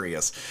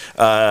hilarious.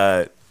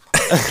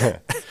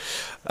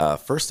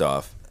 First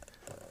off,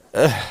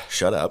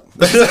 shut up.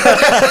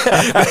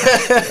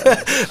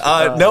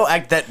 No,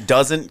 that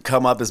doesn't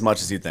come up as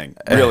much as you think.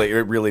 Really,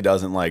 it really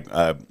doesn't. Like,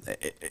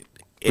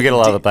 we get a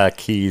lot of the Black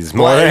Keys.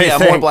 More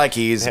Black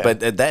Keys, but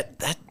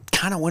that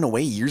kind of went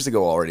away years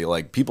ago already.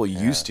 Like, people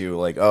used to,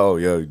 like, oh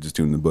yeah, just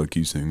doing the Black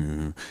Keys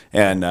thing,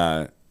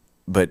 and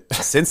but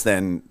since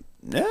then,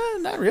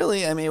 not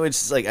really. I mean, it's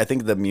just like I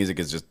think the music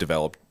has just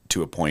developed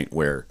to a point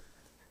where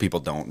people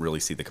don't really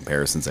see the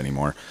comparisons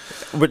anymore.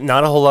 But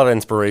not a whole lot of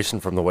inspiration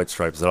from the White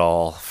Stripes at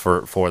all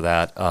for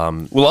that.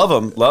 Love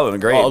them,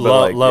 great.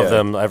 Love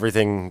them.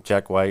 Everything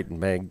Jack White and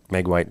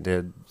Meg White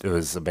did, it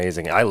was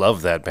amazing. I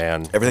love that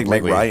band. Everything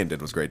Meg Ryan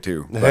did was great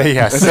too.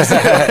 Yes,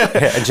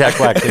 and Jack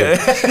Black too.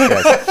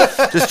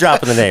 Yes. Just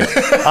dropping the name.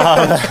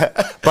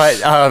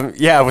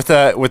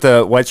 With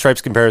the White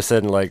Stripes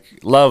comparison, like,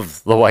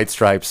 love the White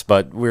Stripes,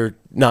 but we're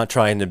not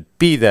trying to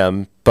be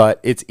them.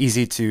 But it's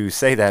easy to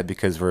say that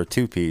because we're a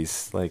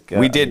two-piece. Like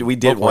we did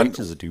one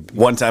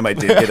time. I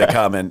did get a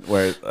comment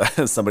where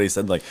somebody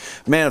said, like,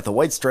 "Man, if the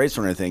White Stripes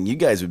were anything, you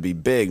guys would be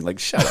big." Like,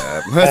 shut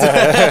up.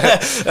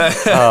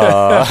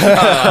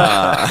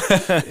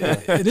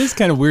 It is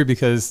kind of weird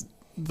because,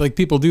 like,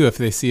 people do, if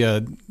they see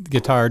a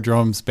guitar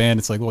drums band,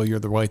 it's like, well, you're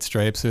the White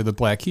Stripes or the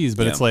Black Keys,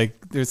 but it's like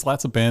there's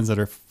lots of bands that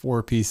are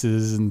 4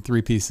 pieces and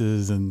 3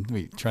 pieces, and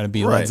we try to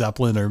be Led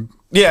Zeppelin or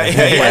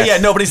yeah.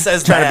 Nobody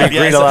says trying that. to be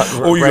great.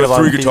 Oh, you got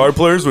 3 guitar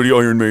players? What are you,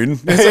 Iron Maiden?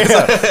 What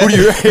are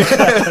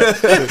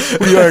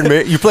you, Iron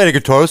Maiden? You played a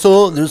guitar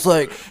solo? There's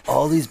like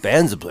all these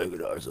bands that play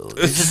guitar solos.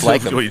 It's just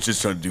like them. You're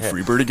just trying to do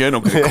Freebird again?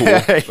 Okay, cool.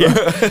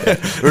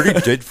 Already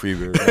did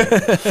Freebird.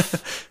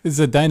 Is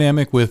the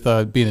dynamic with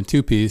being a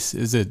 2-piece?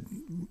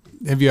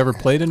 Have you ever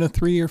played in a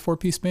 3 or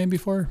 4-piece band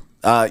before?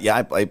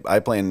 Yeah, I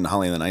play in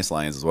Holly and the Nice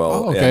Lions as well.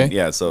 Oh, okay. And,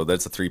 yeah, so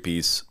that's a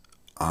 3-piece.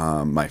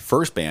 My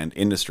first band,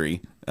 Industry,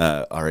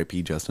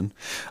 R.I.P. Justin.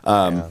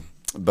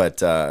 But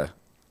that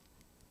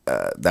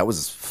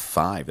was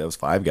 5. That was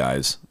 5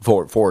 guys,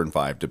 4 and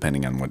 5,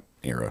 depending on what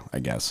era, I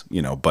guess.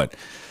 But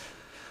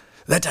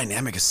that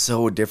dynamic is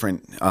so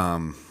different.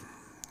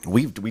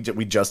 We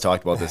just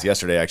talked about this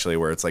yesterday, actually,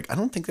 where it's like I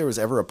don't think there was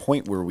ever a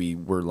point where we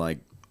were like,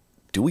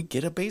 do we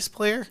get a bass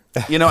player?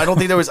 I don't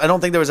think there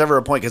was ever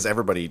a point because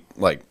everybody,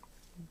 like,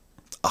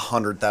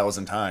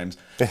 100,000 times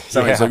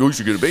somebody's like, oh, you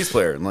should get a bass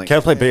player. And like, can I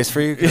play bass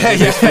for you?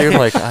 I'm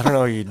like, I don't know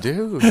what you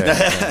do.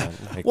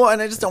 Well,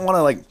 and I just don't want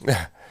to, like,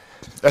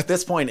 at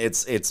this point,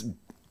 it's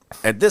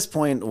at this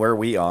point where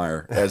we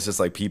are as just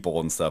like people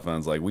and stuff, and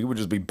it's like we would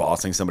just be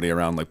bossing somebody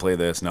around, like play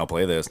this, now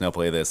play this, now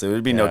play this. It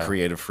would be no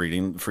creative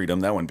freedom.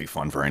 That wouldn't be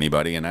fun for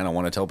anybody, and I don't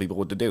want to tell people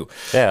what to do.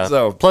 Yeah.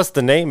 So plus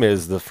the name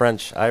is the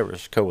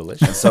French-Irish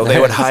Coalition. so they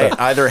would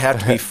either have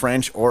to be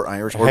French or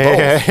Irish or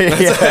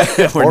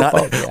both.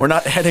 We're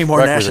not adding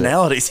more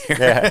nationalities here.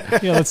 Yeah,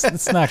 let's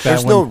knock that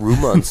There's one. no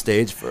room on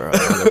stage for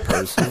another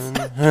person.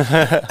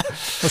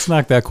 Let's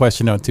knock that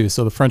question out too.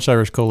 So the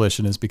French-Irish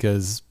Coalition is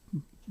because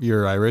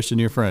you're Irish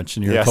and you're French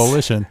and you're a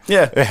coalition.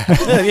 Yeah,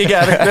 you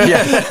got it.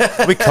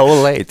 Yeah, we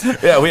collate.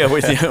 Yeah, we're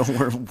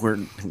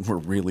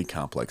really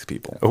complex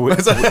people.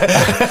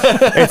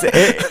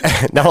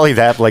 Not only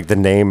that, like the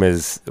name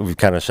is, we've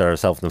kind of shot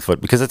ourselves in the foot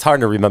because it's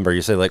hard to remember.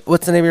 You say like,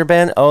 "What's the name of your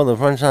band?" Oh, the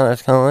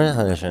French-Irish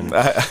Coalition.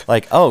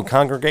 Like, oh,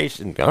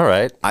 congregation. All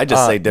right. I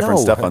just say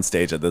different stuff on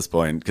stage at this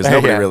point because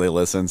nobody really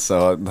listens.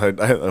 So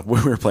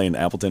we were playing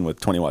Appleton with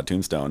 20 Watt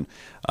Tombstone.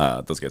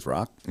 Those guys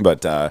rock.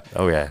 But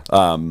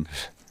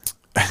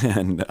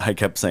and I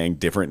kept saying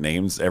different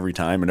names every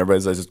time, and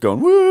everybody's just going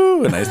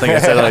woo. And I think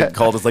I said I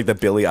called us like the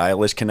Billie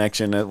Eilish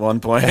connection at one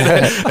point.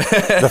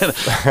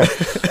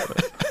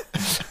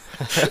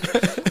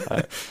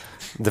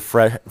 The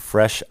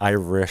fresh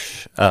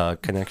Irish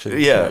connection.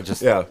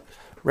 Just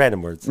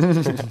random words.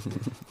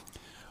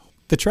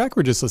 The track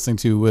we're just listening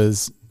to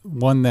was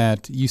one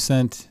that you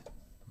sent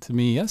to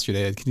me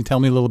yesterday. Can you tell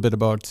me a little bit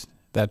about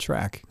that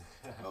track?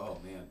 Oh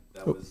man,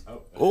 that was.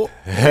 Oh,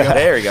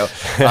 there you go.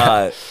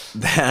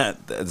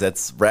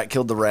 That's Rat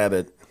Killed the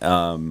Rabbit,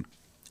 and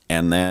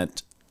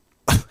that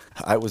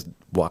I was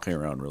walking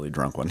around really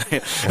drunk one day,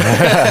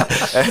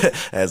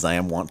 as I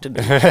am wont to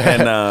do,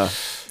 and I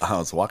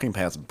was walking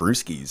past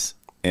Brewski's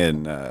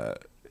in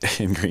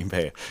Green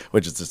Bay,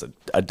 which is just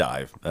a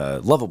dive,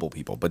 lovable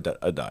people, but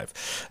a dive,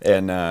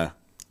 and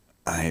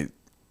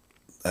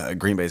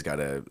Green Bay's got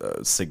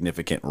a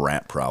significant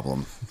rat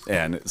problem,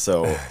 and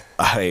so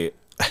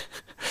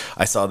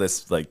I saw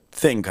this like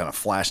thing kind of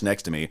flash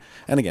next to me,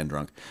 and again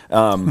drunk,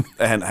 and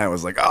I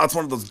was like, "Oh, it's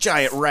one of those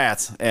giant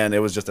rats," and it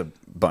was just a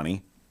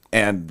bunny.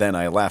 And then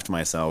I laughed to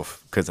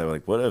myself because I was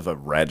like, "What if a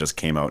rat just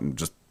came out and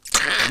just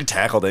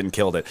tackled it and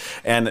killed it?"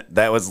 And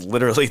that was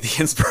literally the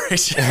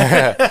inspiration.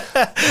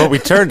 But we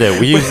turned it.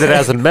 We used it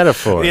as a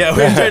metaphor. Yeah,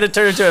 we tried to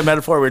turn it into a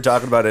metaphor. We were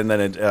talking about it, and then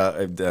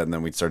and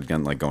then we started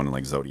going to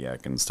like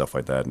Zodiac and stuff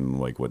like that, and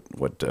like what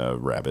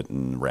rabbit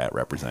and rat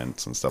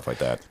represents and stuff like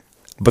that.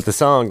 But the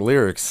song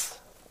lyrics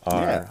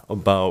are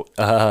about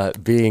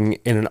being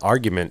in an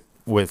argument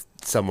with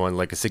someone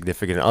like a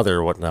significant other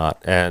or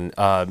whatnot, and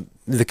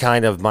the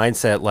kind of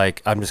mindset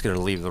like I'm just going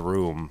to leave the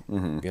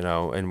room, you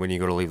know. And when you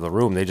go to leave the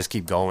room, they just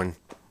keep going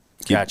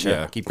at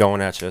you, keep going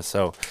at you.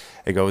 So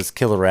it goes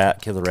kill the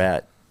rat,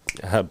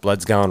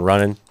 blood's gone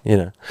running, you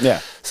know.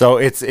 Yeah. So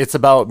it's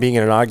about being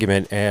in an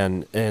argument,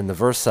 and the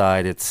verse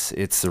side,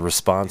 it's the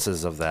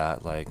responses of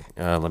that. Like,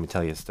 let me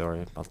tell you a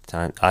story about the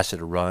time I should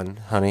have run,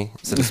 honey,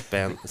 instead of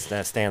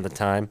stand the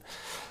time,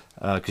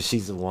 because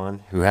she's the one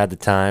who had the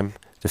time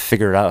to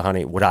figure it out,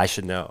 honey, what I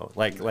should know.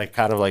 Like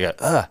kind of like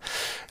a,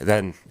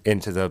 then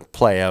into the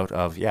play out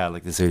of,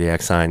 like the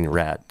zodiac sign,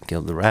 rat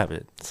killed the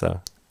rabbit.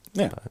 So,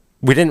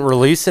 we didn't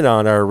release it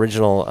on our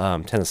original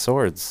Ten of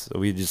Swords.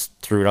 We just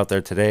threw it out there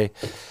today.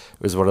 It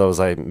was one of those,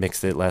 I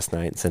mixed it last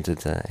night and sent it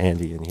to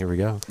Andy, and here we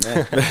go.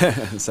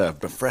 It's a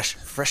fresh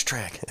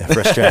track.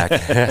 Fresh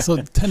track. So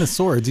Ten of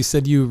Swords, you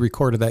said you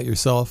recorded that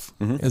yourself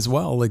as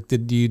well. Like,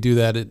 did you do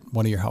that at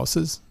one of your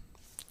houses?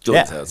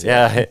 Julian's house,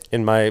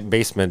 in my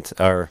basement.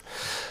 We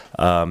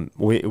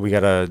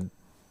got a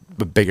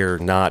bigger,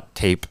 not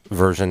tape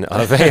version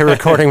of a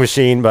recording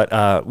machine,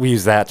 but we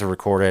use that to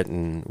record it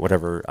and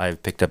whatever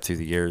I've picked up through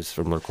the years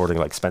from recording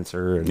like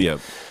Spencer and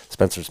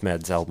Spencer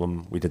Smed's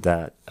album. We did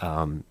that,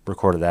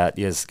 recorded that.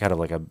 It's kind of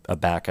like a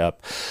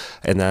backup,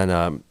 and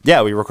then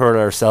we recorded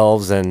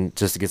ourselves and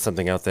just to get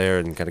something out there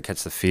and kind of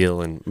catch the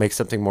feel and make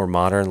something more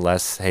modern.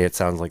 Less, hey, it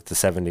sounds like the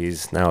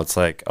 '70s. Now it's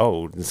like,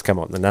 oh, this came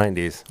out in the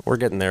 '90s. We're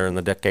getting there in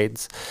the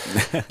decades.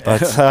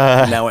 But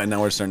now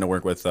we're starting to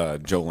work with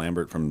Joe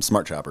Lambert from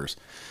Smart Choppers.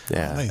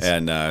 Yeah, nice.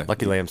 And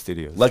Lucky Lamb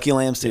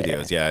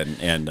Studios.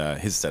 And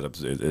his setup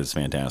is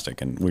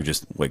fantastic, and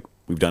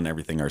we've done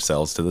everything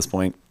ourselves to this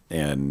point,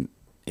 and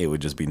it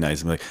would just be nice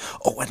to be like,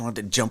 oh, I don't have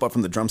to jump up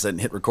from the drum set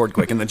and hit record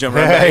quick and then jump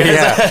right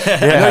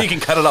back. I know you can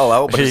cut it all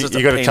out, but it's just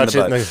you got to touch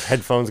it and the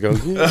headphones go.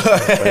 You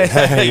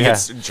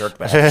get jerked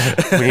back.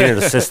 We need an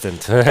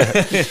assistant.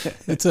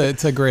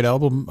 It's a great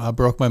album.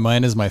 Broke My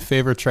Mind is my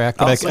favorite track,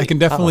 but I can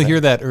definitely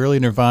hear that early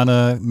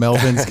Nirvana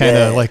Melvins kind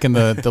of like in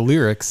the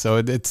lyrics. So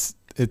it's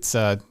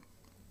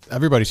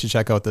everybody should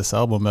check out this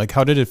album. Like,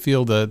 how did it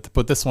feel to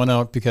put this one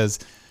out? Because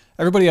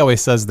everybody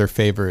always says their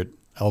favorite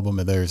album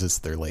of theirs is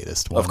their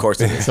latest one. Of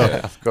course it is. So,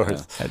 of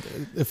course.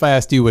 If I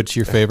asked you what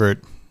your favorite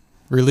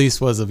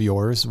release was of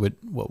yours,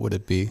 what would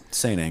it be?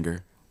 Saint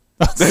Anger.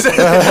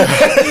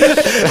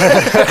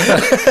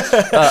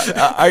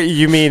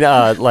 You mean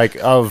like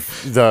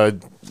of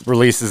the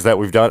releases that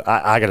we've done?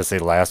 I gotta say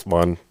the last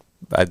one.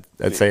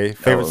 I'd say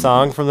favorite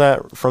song from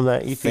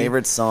that EP.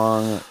 Favorite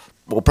song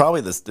Well,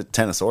 probably the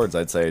Ten of Swords.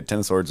 I'd say Ten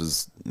of Swords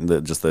is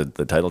just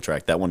the title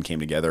track. That one came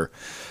together.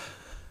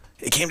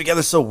 It came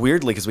together so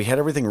weirdly because we had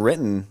everything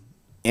written,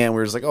 and we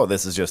were just like, "Oh,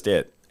 this is just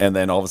it." And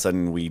then all of a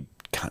sudden,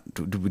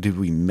 did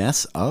we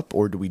mess up,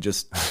 or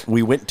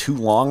we went too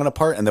long on a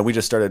part, and then we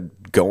just started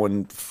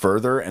going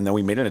further, and then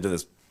we made it into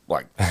this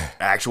like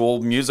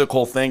actual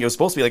musical thing. It was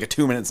supposed to be like a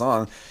 2-minute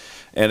song.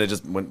 And it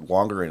just went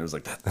longer, and it was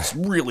like, that's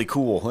really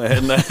cool.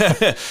 And we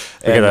got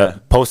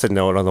a Post-it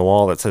note on the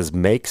wall that says,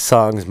 make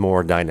songs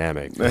more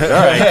dynamic. All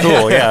right,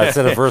 cool. Yeah,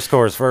 instead of verse,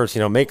 chorus, verse,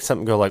 make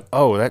something go like,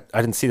 oh, that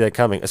I didn't see that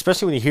coming.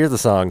 Especially when you hear the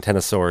song Ten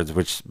of Swords,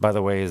 which, by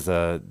the way, is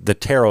the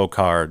tarot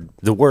card,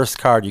 the worst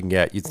card you can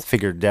get. You'd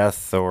figure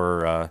death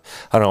or, I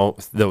don't know,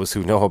 those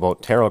who know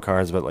about tarot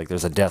cards, but like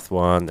there's a death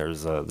one,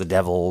 there's the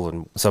devil,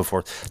 and so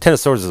forth. Ten of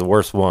Swords is the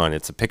worst one.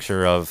 It's a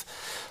picture of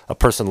a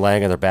person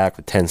laying on their back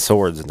with 10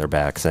 swords in their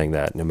back, saying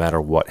that no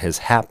matter what has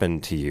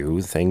happened to you,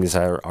 things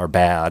are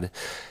bad,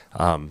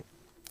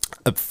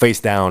 face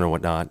down or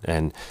whatnot.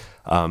 And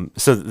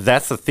so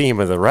that's the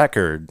theme of the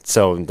record.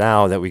 So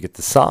now that we get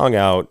the song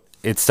out,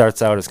 it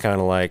starts out as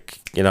kind of like,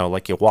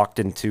 like you walked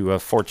into a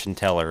fortune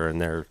teller and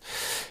they're,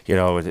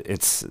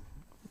 it's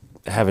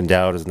having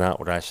doubt is not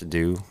what I should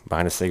do.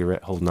 Buying a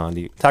cigarette, holding on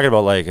to you. Talking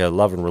about like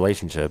love and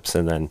relationships,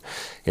 and then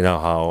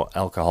how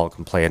alcohol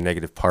can play a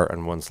negative part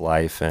in one's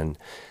life, and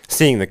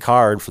seeing the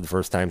card for the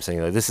first time, saying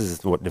that this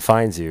is what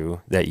defines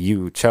you, that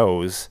you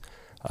chose.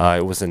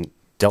 It wasn't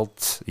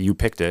dealt. You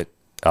picked it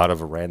out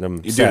of a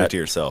random. You did it to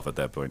yourself at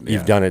that point.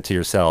 You've done it to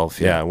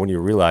yourself. Yeah. When you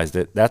realized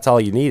it, that's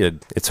all you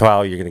needed. It's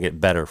how you're going to get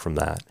better from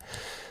that.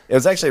 It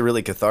was actually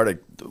really cathartic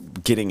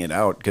getting it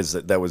out, because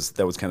that was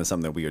kind of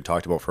something that we had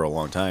talked about for a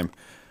long time.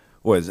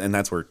 And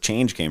that's where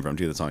Change came from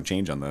too. The song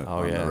Change on the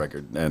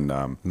record,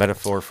 and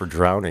metaphor for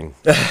drowning.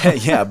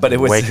 Yeah, but it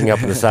was waking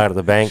up on the side of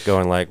the bank,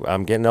 going like,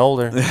 "I'm getting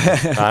older.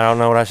 I don't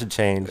know what I should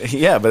change."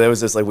 Yeah, but it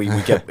was just like we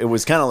kept. It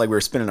was kind of like we were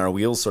spinning our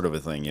wheels, sort of a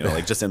thing,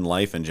 like just in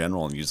life in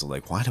general. And you're just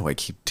like, why do I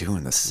keep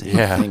doing the same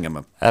thing?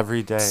 I'm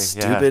every day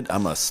stupid. Yeah.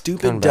 I'm a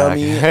stupid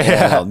dummy,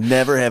 and I'll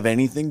never have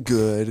anything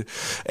good.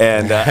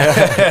 And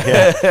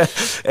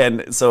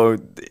and so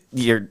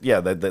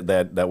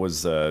that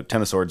was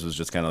Ten of Swords was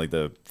just kind of like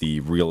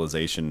the realization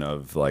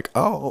of like,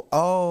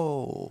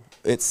 oh,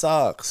 it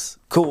sucks.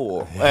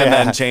 Cool. And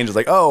then Change was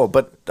like, oh,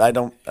 but I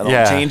don't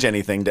change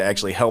anything to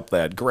actually help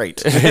that.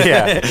 Great.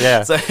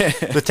 Yeah. So,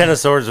 the Ten of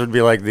Swords would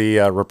be like the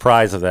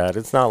reprise of that.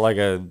 It's not like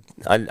a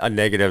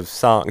negative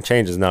song.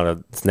 Change is not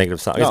a negative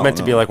song. It's meant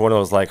to be like one of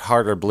those like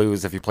harder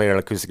blues. If you played an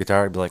acoustic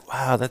guitar, you'd be like,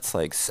 wow, that's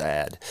like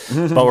sad.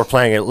 But we're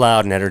playing it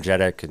loud and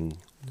energetic, and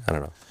I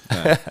don't know.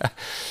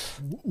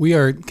 We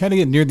are kind of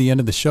getting near the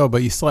end of the show,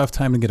 but you still have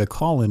time to get a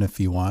call in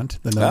if you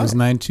want. The number is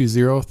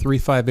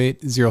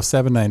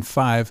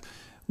 920-358-0795.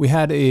 We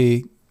had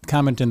a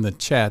comment in the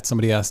chat.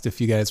 Somebody asked if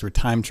you guys were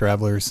time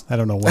travelers. I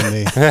don't know when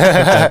they put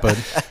that, but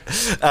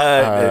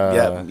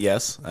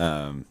yes.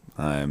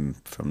 I'm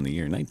from the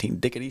year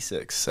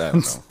 1966. I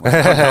don't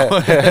know.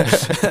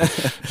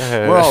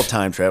 We're all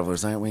time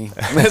travelers, aren't we?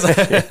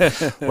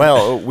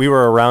 Well, we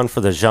were around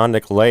for the Jean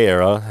Nicolet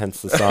era,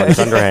 hence the song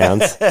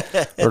Thunderhands.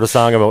 Or the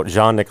song about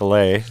Jean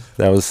Nicolet.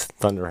 That was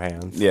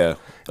Thunderhands. Yeah.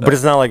 But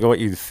it's not like what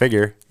you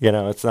figure,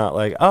 it's not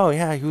like, oh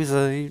yeah,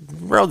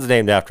 road's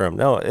named after him.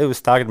 No, it was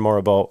talking more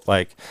about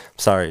like,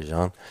 sorry,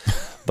 Jean.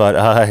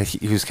 But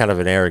he was kind of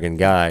an arrogant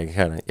guy,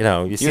 kind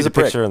of, you see the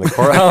picture in the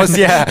courthouse,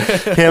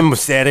 him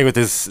standing with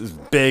this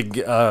big,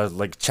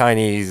 like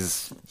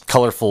Chinese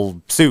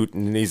colorful suit,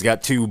 and he's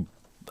got two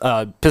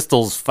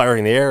pistols firing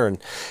in the air,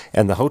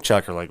 and the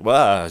Ho-Chuk are like,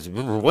 wow,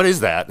 what is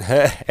that?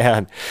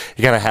 And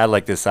he kind of had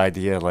like this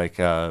idea, like,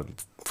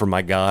 for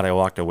my God, I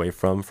walked away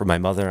from. For my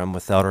mother, I'm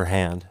without her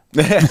hand.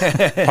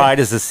 Pride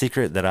is the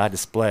secret that I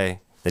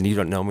display. Then you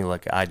don't know me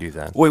like I do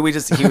then. Wait, he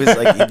was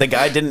like, the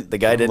guy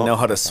didn't know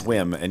how to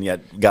swim, and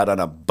yet got on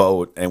a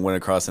boat and went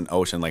across an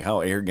ocean. Like, how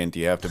arrogant do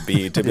you have to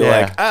be be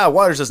like,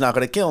 water's just not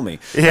going to kill me?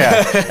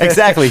 Yeah,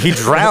 exactly. He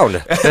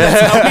drowned.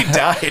 That's how he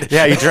died.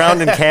 Yeah, he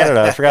drowned in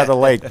Canada. I forgot the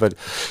lake, but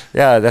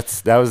yeah,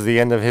 that was the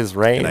end of his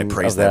reign. And I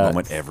praise that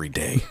moment every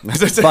day.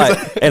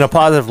 But in a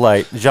positive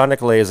light, Jean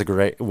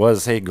Nicolet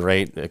was a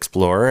great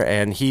explorer,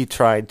 and he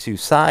tried to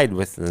side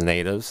with the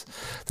natives,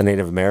 the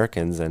Native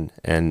Americans,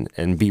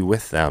 and be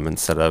with them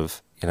instead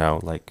of,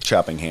 like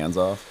chopping hands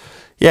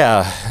off.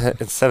 Yeah,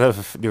 instead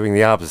of doing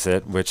the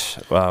opposite, which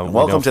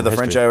welcome to the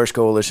French-Irish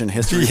Coalition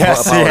History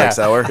Politics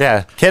Hour.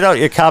 Yeah, get out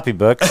your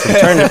copybooks and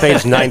turn to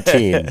page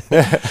 19.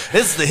 This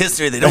is the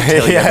history they don't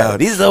tell you about.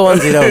 These are the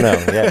ones you don't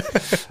know. Yeah.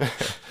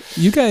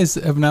 You guys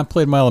have not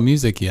played Mile of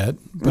Music yet,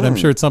 but I'm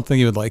sure it's something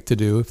you would like to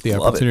do if the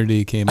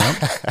opportunity came up.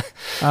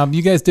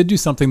 You guys did do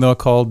something, though,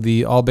 called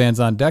the All Bands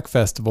on Deck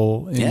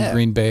Festival in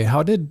Green Bay.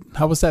 How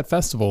was that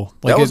festival?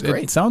 Like, that was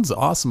great. It sounds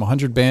awesome.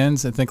 100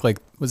 bands. I think,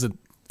 was it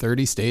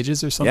 30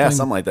 stages or something? Yeah,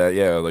 something like that.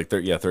 Yeah, like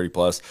 30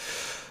 plus.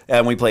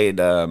 And we played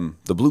the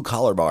Blue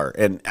Collar Bar.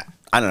 And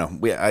I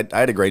don't know. I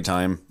had a great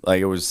time.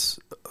 Like,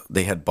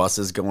 they had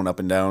buses going up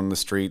and down the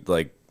street,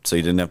 like, so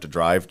you didn't have to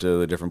drive to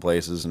the different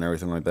places and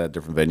everything like that,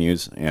 different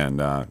venues. And,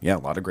 a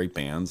lot of great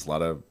bands, a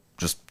lot of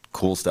just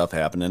cool stuff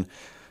happening.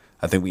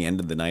 I think we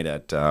ended the night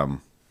at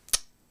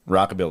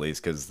Rockabilly's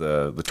because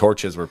the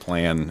Torches were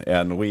playing,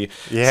 and we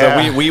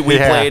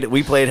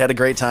played, had a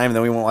great time, and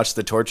then we went and watched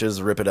the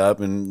Torches rip it up,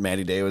 and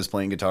Matty Day was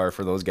playing guitar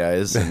for those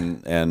guys,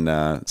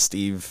 and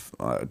Steve,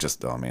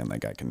 oh man, that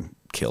guy can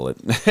kill it.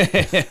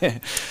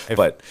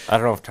 But I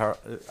don't know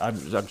if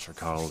I'm sure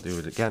Carl will do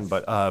it again,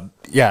 but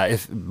yeah,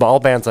 if all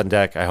bands on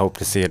deck, I hope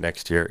to see it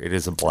next year. It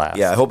is a blast.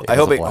 yeah, I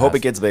hope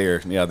it gets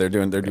bigger. Yeah, they're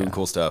doing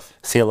cool stuff.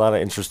 See a lot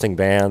of interesting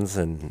bands,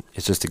 and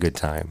it's just a good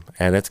time,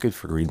 and it's good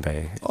for Green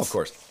Bay. Oh, of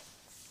course.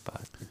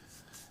 But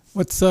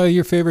What's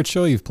your favorite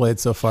show you've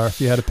played so far?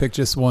 If you had to pick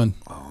just one.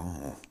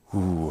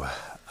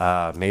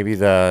 maybe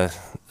on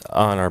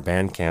our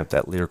Bandcamp,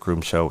 that Lyric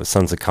Room show with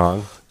Sons of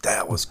Kong.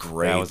 That was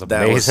great. That was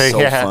That was amazing. so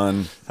Yeah.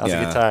 fun. That was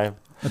a good time.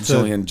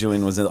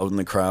 Julian was out in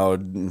the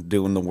crowd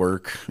doing the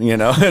work, you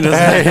know.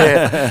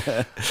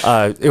 It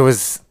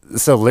was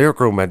so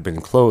Lyric Room had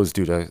been closed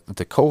due to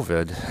the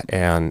COVID,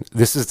 and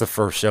this is the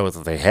first show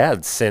that they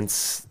had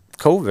since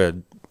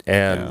COVID.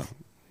 And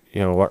you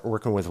know,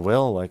 working with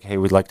Will, like, hey,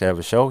 we'd like to have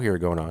a show here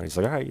going on. He's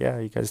like, all right, yeah,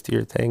 you guys do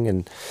your thing.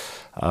 And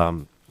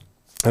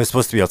it was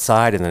supposed to be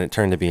outside, and then it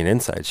turned to be an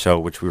inside show,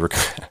 which we were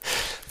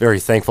very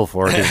thankful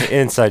for, because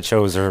inside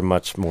shows are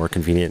much more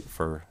convenient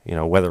for, you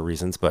know, weather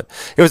reasons. But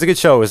it was a good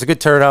show. It was a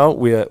good turnout.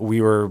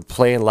 We were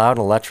playing loud and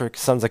electric.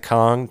 Sons of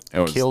Kong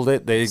killed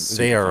it. They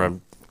are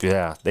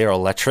they are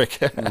electric.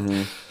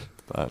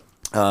 But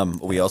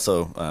we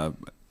also,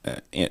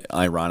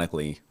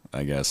 ironically,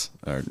 I guess,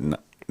 or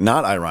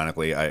not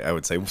ironically, I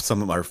would say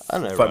some of our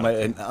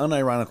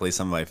unironically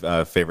some of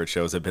my favorite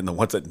shows have been the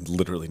ones that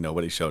literally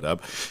nobody showed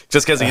up,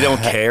 just because you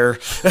don't care.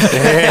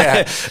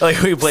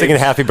 Like we played singing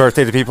 "Happy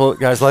Birthday" to people,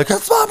 guys like,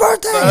 "It's my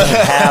birthday,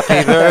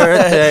 happy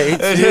birthday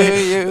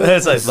to you."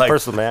 It's like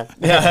personal, man.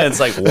 Yeah,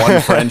 it's like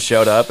one friend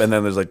showed up, and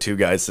then there's like two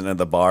guys sitting at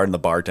the bar, and the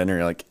bartender.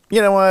 You're like,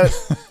 you know what,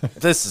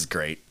 this is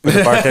great.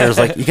 The bartender's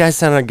like, "You guys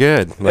sounded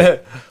good."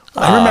 Like,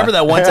 I remember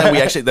that one time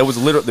there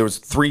was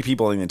three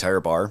people in the entire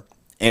bar.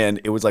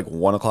 And it was like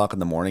 1 o'clock in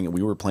the morning, and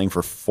we were playing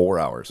for 4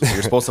 hours. We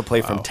were supposed to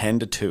play from 10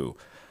 to 2,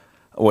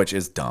 which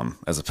is dumb,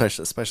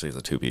 especially as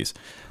a two-piece.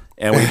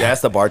 And we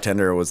asked the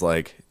bartender, was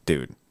like,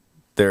 dude,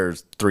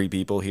 there's 3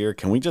 people here.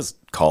 Can we just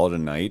call it a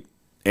night?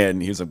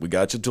 And he was like, we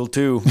got you till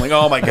 2. I'm like,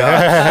 oh, my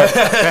God.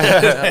 all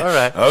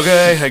right.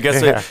 Okay, I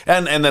guess.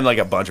 And then like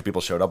a bunch of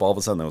people showed up all of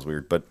a sudden. That was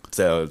weird. But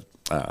so,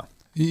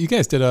 You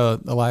guys did a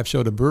live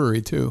show at a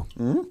brewery, too.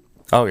 Mm-hmm.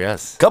 Oh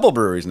yes. couple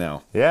breweries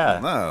now.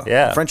 Yeah.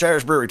 Yeah.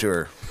 French-Irish brewery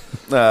tour.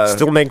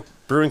 Still Make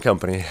Brewing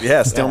Company.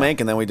 Yeah, Still Make,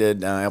 and then we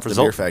did after the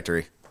Beer Result.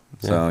 Factory.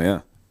 So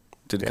yeah,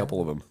 did a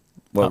couple of them.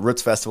 Well,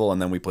 Roots Festival, and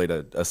then we played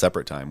a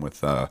separate time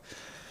with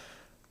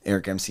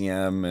Eric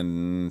MCM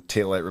and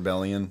Taillight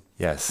Rebellion.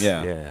 Yes.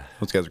 Yeah, Yeah.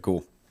 those guys are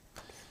cool.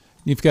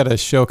 You've got a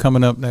show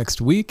coming up next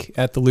week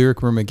at the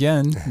Lyric Room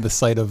again, the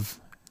site of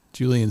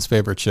Julian's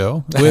favorite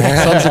show,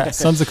 with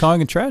Sons of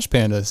Kong and Trash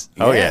Pandas.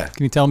 Oh yeah.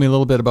 Can you tell me a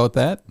little bit about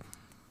that?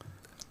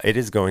 It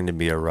is going to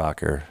be a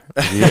rocker.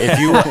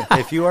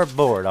 If you are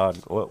bored on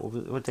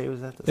what day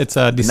was that? It's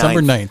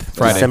December 9th,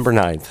 Friday. December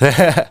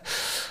 9th.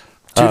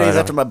 2 days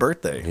after my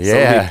birthday.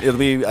 Yeah. So it'll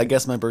be I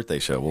guess my birthday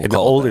show. We'll And the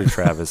call it older that.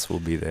 Travis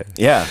will be there.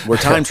 Yeah, we're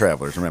time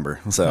travelers.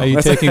 Remember? So Are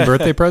you taking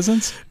birthday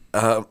presents?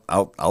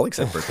 I'll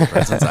accept birthday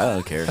presents. I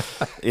don't care.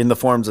 In the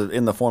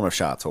form of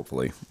shots,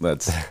 hopefully.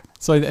 That's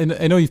So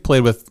I know you've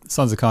played with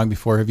Sons of Kong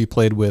before. Have you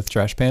played with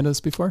Trash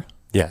Pandas before?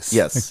 Yes.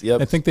 yes.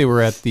 Yep. I think they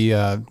were at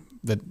the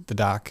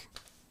dock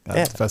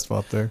Yeah. festival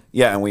up there.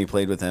 Yeah, and we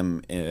played with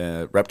him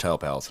at Reptile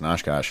Palace in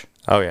Oshkosh.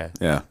 Oh yeah.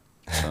 Yeah.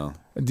 So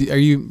Are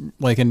you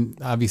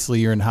obviously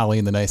you're in Holly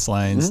and the Nice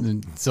Lines,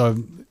 and so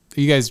are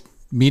you guys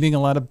meeting a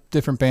lot of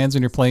different bands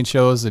when you're playing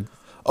shows?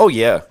 oh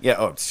yeah.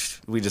 Oh,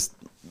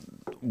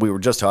 we were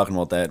just talking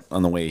about that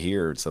on the way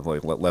here. Stuff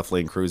like Left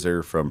Lane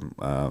Cruiser from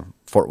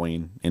Fort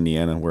Wayne,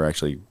 Indiana. We're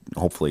actually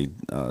hopefully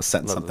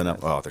setting something up.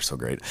 Oh, they're so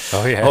great.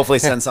 Oh, yeah. Hopefully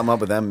setting something up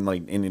with them,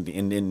 like in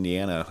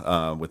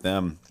Indiana, with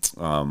them.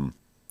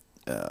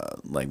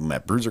 Like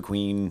Matt Bruiser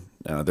Queen,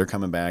 they're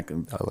coming back,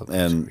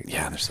 and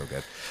yeah, they're so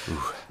good.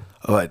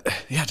 But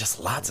yeah, just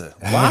lots of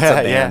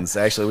bands.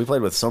 Actually, we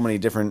played with so many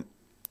different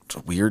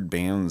weird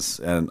bands,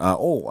 and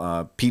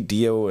Pete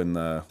Dio and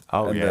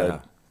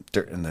the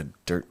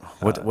Dirt.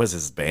 What was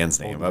his band's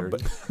name?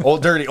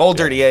 Old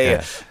Dirty.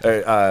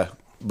 Yeah.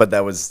 But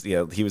that was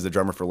he was the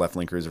drummer for Left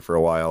Lane Cruiser for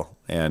a while,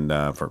 and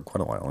for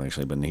quite a while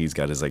actually. But he's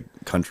got his like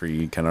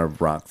country kind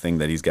of rock thing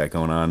that he's got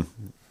going on.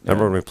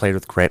 Remember when we played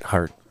with Grant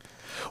Hart?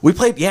 We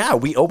played,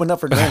 we opened up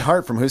for Grant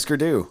Hart from Husker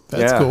Du.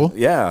 That's cool.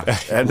 Yeah.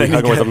 And We then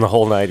hung with him the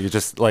whole night. You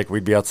just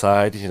we'd be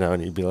outside,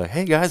 and he'd be like,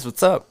 "Hey guys,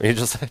 what's up?" And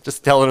he's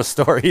just telling us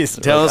stories.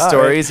 tell us Like,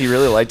 stories. He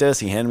really liked us.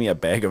 He handed me a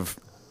bag of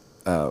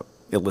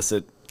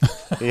illicit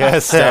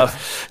Yes.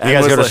 stuff. You and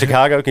guys was go to like-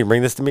 Chicago? Can you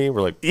bring this to me?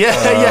 We're like,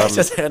 Yeah,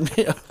 just hand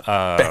me a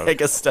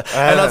bag of stuff.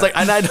 And I was like,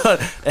 and I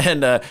don't,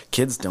 and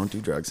kids don't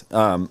do drugs.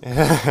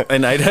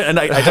 And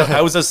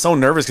I was just so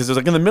nervous because it was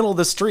like in the middle of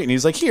the street, and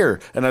he's like, here,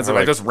 and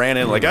I just ran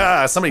in like,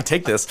 somebody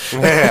take this.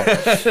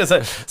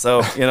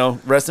 So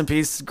rest in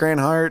peace, Grant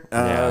Hart.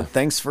 Yeah.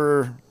 Thanks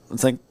for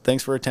It's like,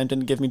 thanks for attempting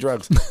to give me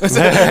drugs.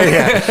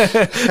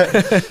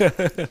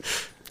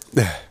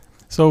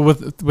 So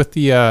with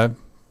the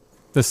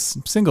this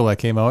single that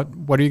came out,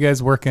 what are you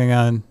guys working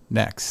on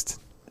next?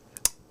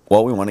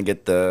 Well, we want to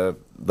get the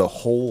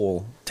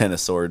whole Ten of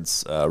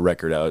Swords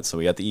record out. So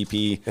we got the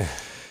EP.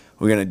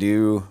 We're gonna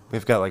do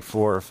We've got like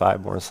 4 or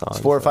 5 more songs.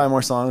 4 or 5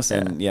 more songs,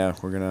 and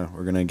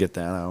we're gonna get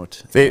that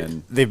out.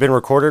 They've been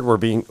recorded.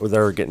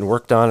 They're getting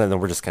worked on, and then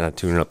we're just kind of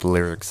tuning up the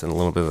lyrics and a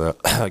little bit of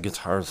the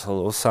guitar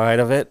solo side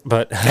of it.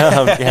 But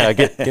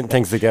getting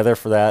things together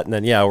for that, and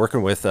then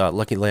working with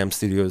Lucky Lamb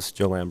Studios,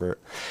 Joe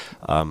Lambert,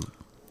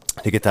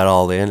 to get that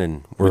all in.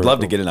 And we'd love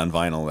to get it on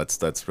vinyl.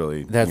 That's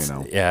really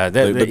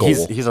the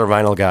goal. He's our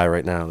vinyl guy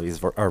right now.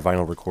 He's our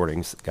vinyl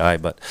recordings guy.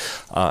 But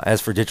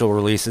as for digital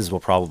releases, we'll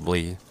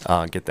probably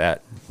get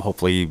that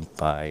hopefully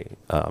by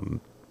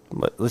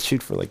let's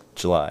shoot for like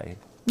July.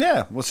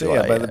 Yeah, we'll see.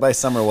 July, By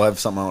summer we'll have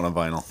something out on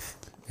vinyl.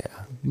 Yeah.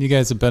 And you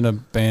guys have been a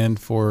band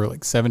for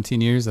like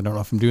 17 years. I don't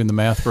know if I'm doing the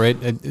math right.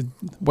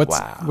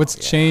 What's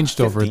changed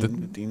over the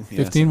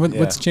 15?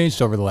 What's changed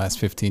over the last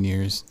 15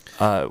 years?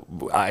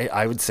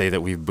 I would say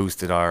that we've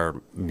boosted our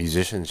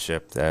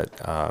musicianship. That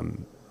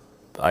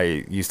I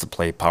used to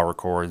play power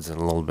chords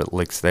and a little bit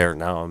licks there.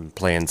 Now I'm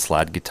playing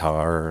slide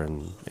guitar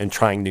and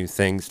trying new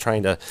things,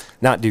 trying to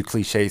not do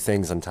cliche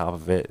things on top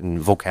of it. And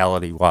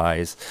vocality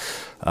wise,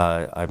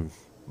 I'm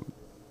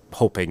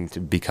hoping to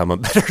become a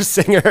better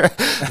singer.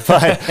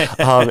 But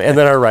and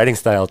then our writing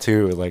style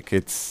too, like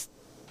it's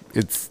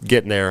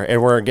getting there,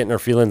 and we're getting our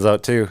feelings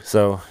out too.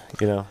 So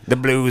the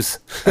blues.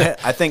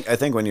 I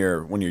think when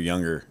you're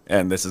younger,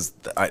 and this is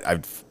I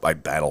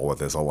battle with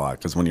this a lot,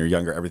 because when you're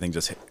younger, everything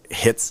just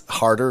hits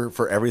harder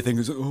for everything.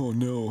 It's, oh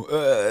no,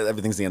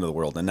 everything's the end of the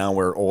world. And now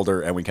we're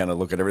older, and we kind of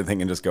look at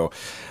everything and just go.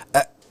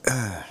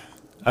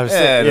 I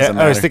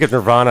was thinking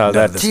Nirvana.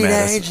 That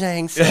teenage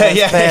angst.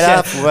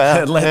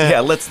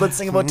 Let's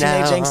think about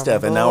teenage angst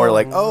stuff. And now we're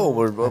like,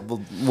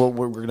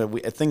 we're gonna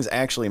things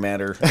actually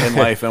matter in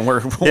life, and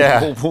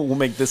we'll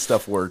make this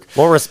stuff work.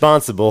 More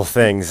responsible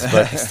things,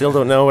 but I still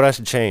don't know what I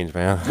should change,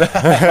 man.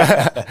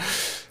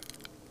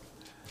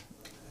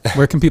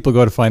 Where can people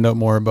go to find out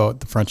more about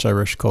the French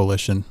Irish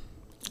Coalition?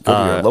 Go to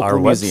your local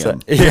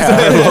museum.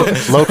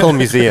 Local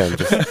museum.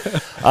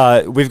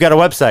 We've got a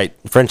website,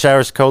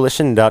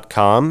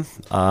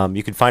 FrenchIrishCoalition.com.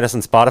 You can find us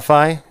on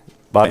Spotify.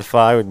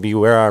 Spotify would be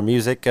where our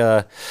music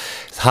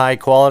is high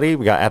quality.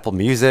 We got Apple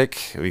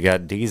Music, we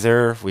got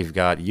Deezer, we've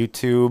got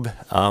YouTube.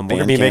 We're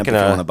gonna be making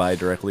if you want to buy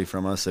directly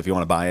from us, if you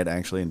want to buy it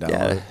actually and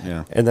download it.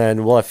 Yeah. And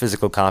then we'll have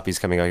physical copies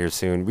coming out here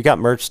soon. We got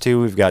merch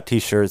too. We've got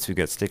T-shirts, we've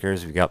got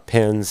stickers, we've got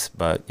pins.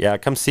 But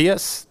come see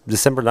us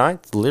December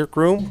 9th, the Lyric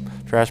Room,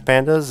 Trash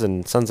Pandas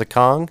and Sons of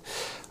Kong,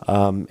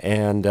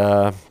 and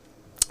we're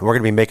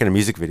gonna be making a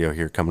music video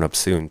here coming up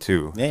soon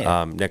too.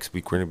 Yeah. Next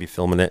week we're gonna be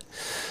filming it.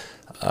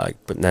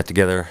 Putting that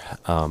together.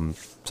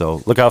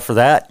 So look out for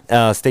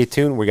that. Stay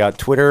tuned. We got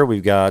Twitter.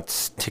 We've got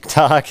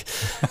TikTok,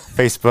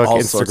 Facebook,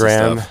 all sorts of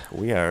Instagram. stuff.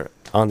 We are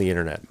on the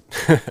internet.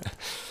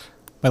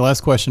 My last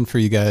question for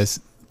you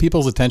guys.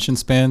 People's attention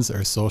spans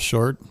are so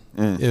short.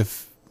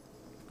 If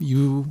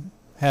you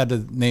had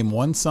to name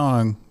one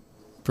song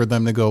for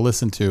them to go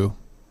listen to,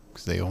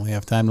 because they only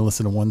have time to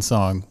listen to one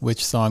song,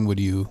 which song would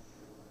you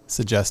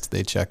suggest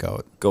they check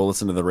out? Go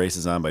listen to The Race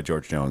Is On by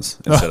George Jones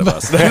instead of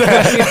us.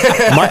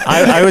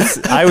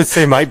 I would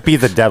say Might Be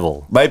the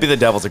Devil. Might Be the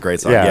Devil's a great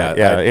song.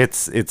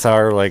 It's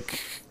our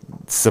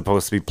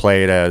supposed to be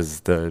played as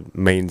the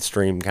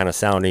mainstream kind of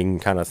sounding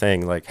kind of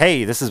thing. Like,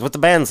 hey, this is what the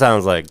band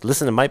sounds like.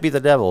 Listen, it might be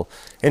the devil.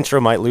 Intro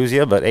might lose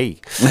you, but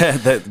hey,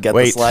 got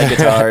the slide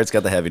guitar. It's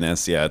got the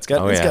heaviness. Yeah, it's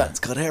got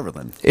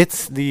everything.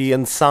 It's the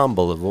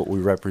ensemble of what we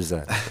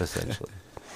represent, essentially.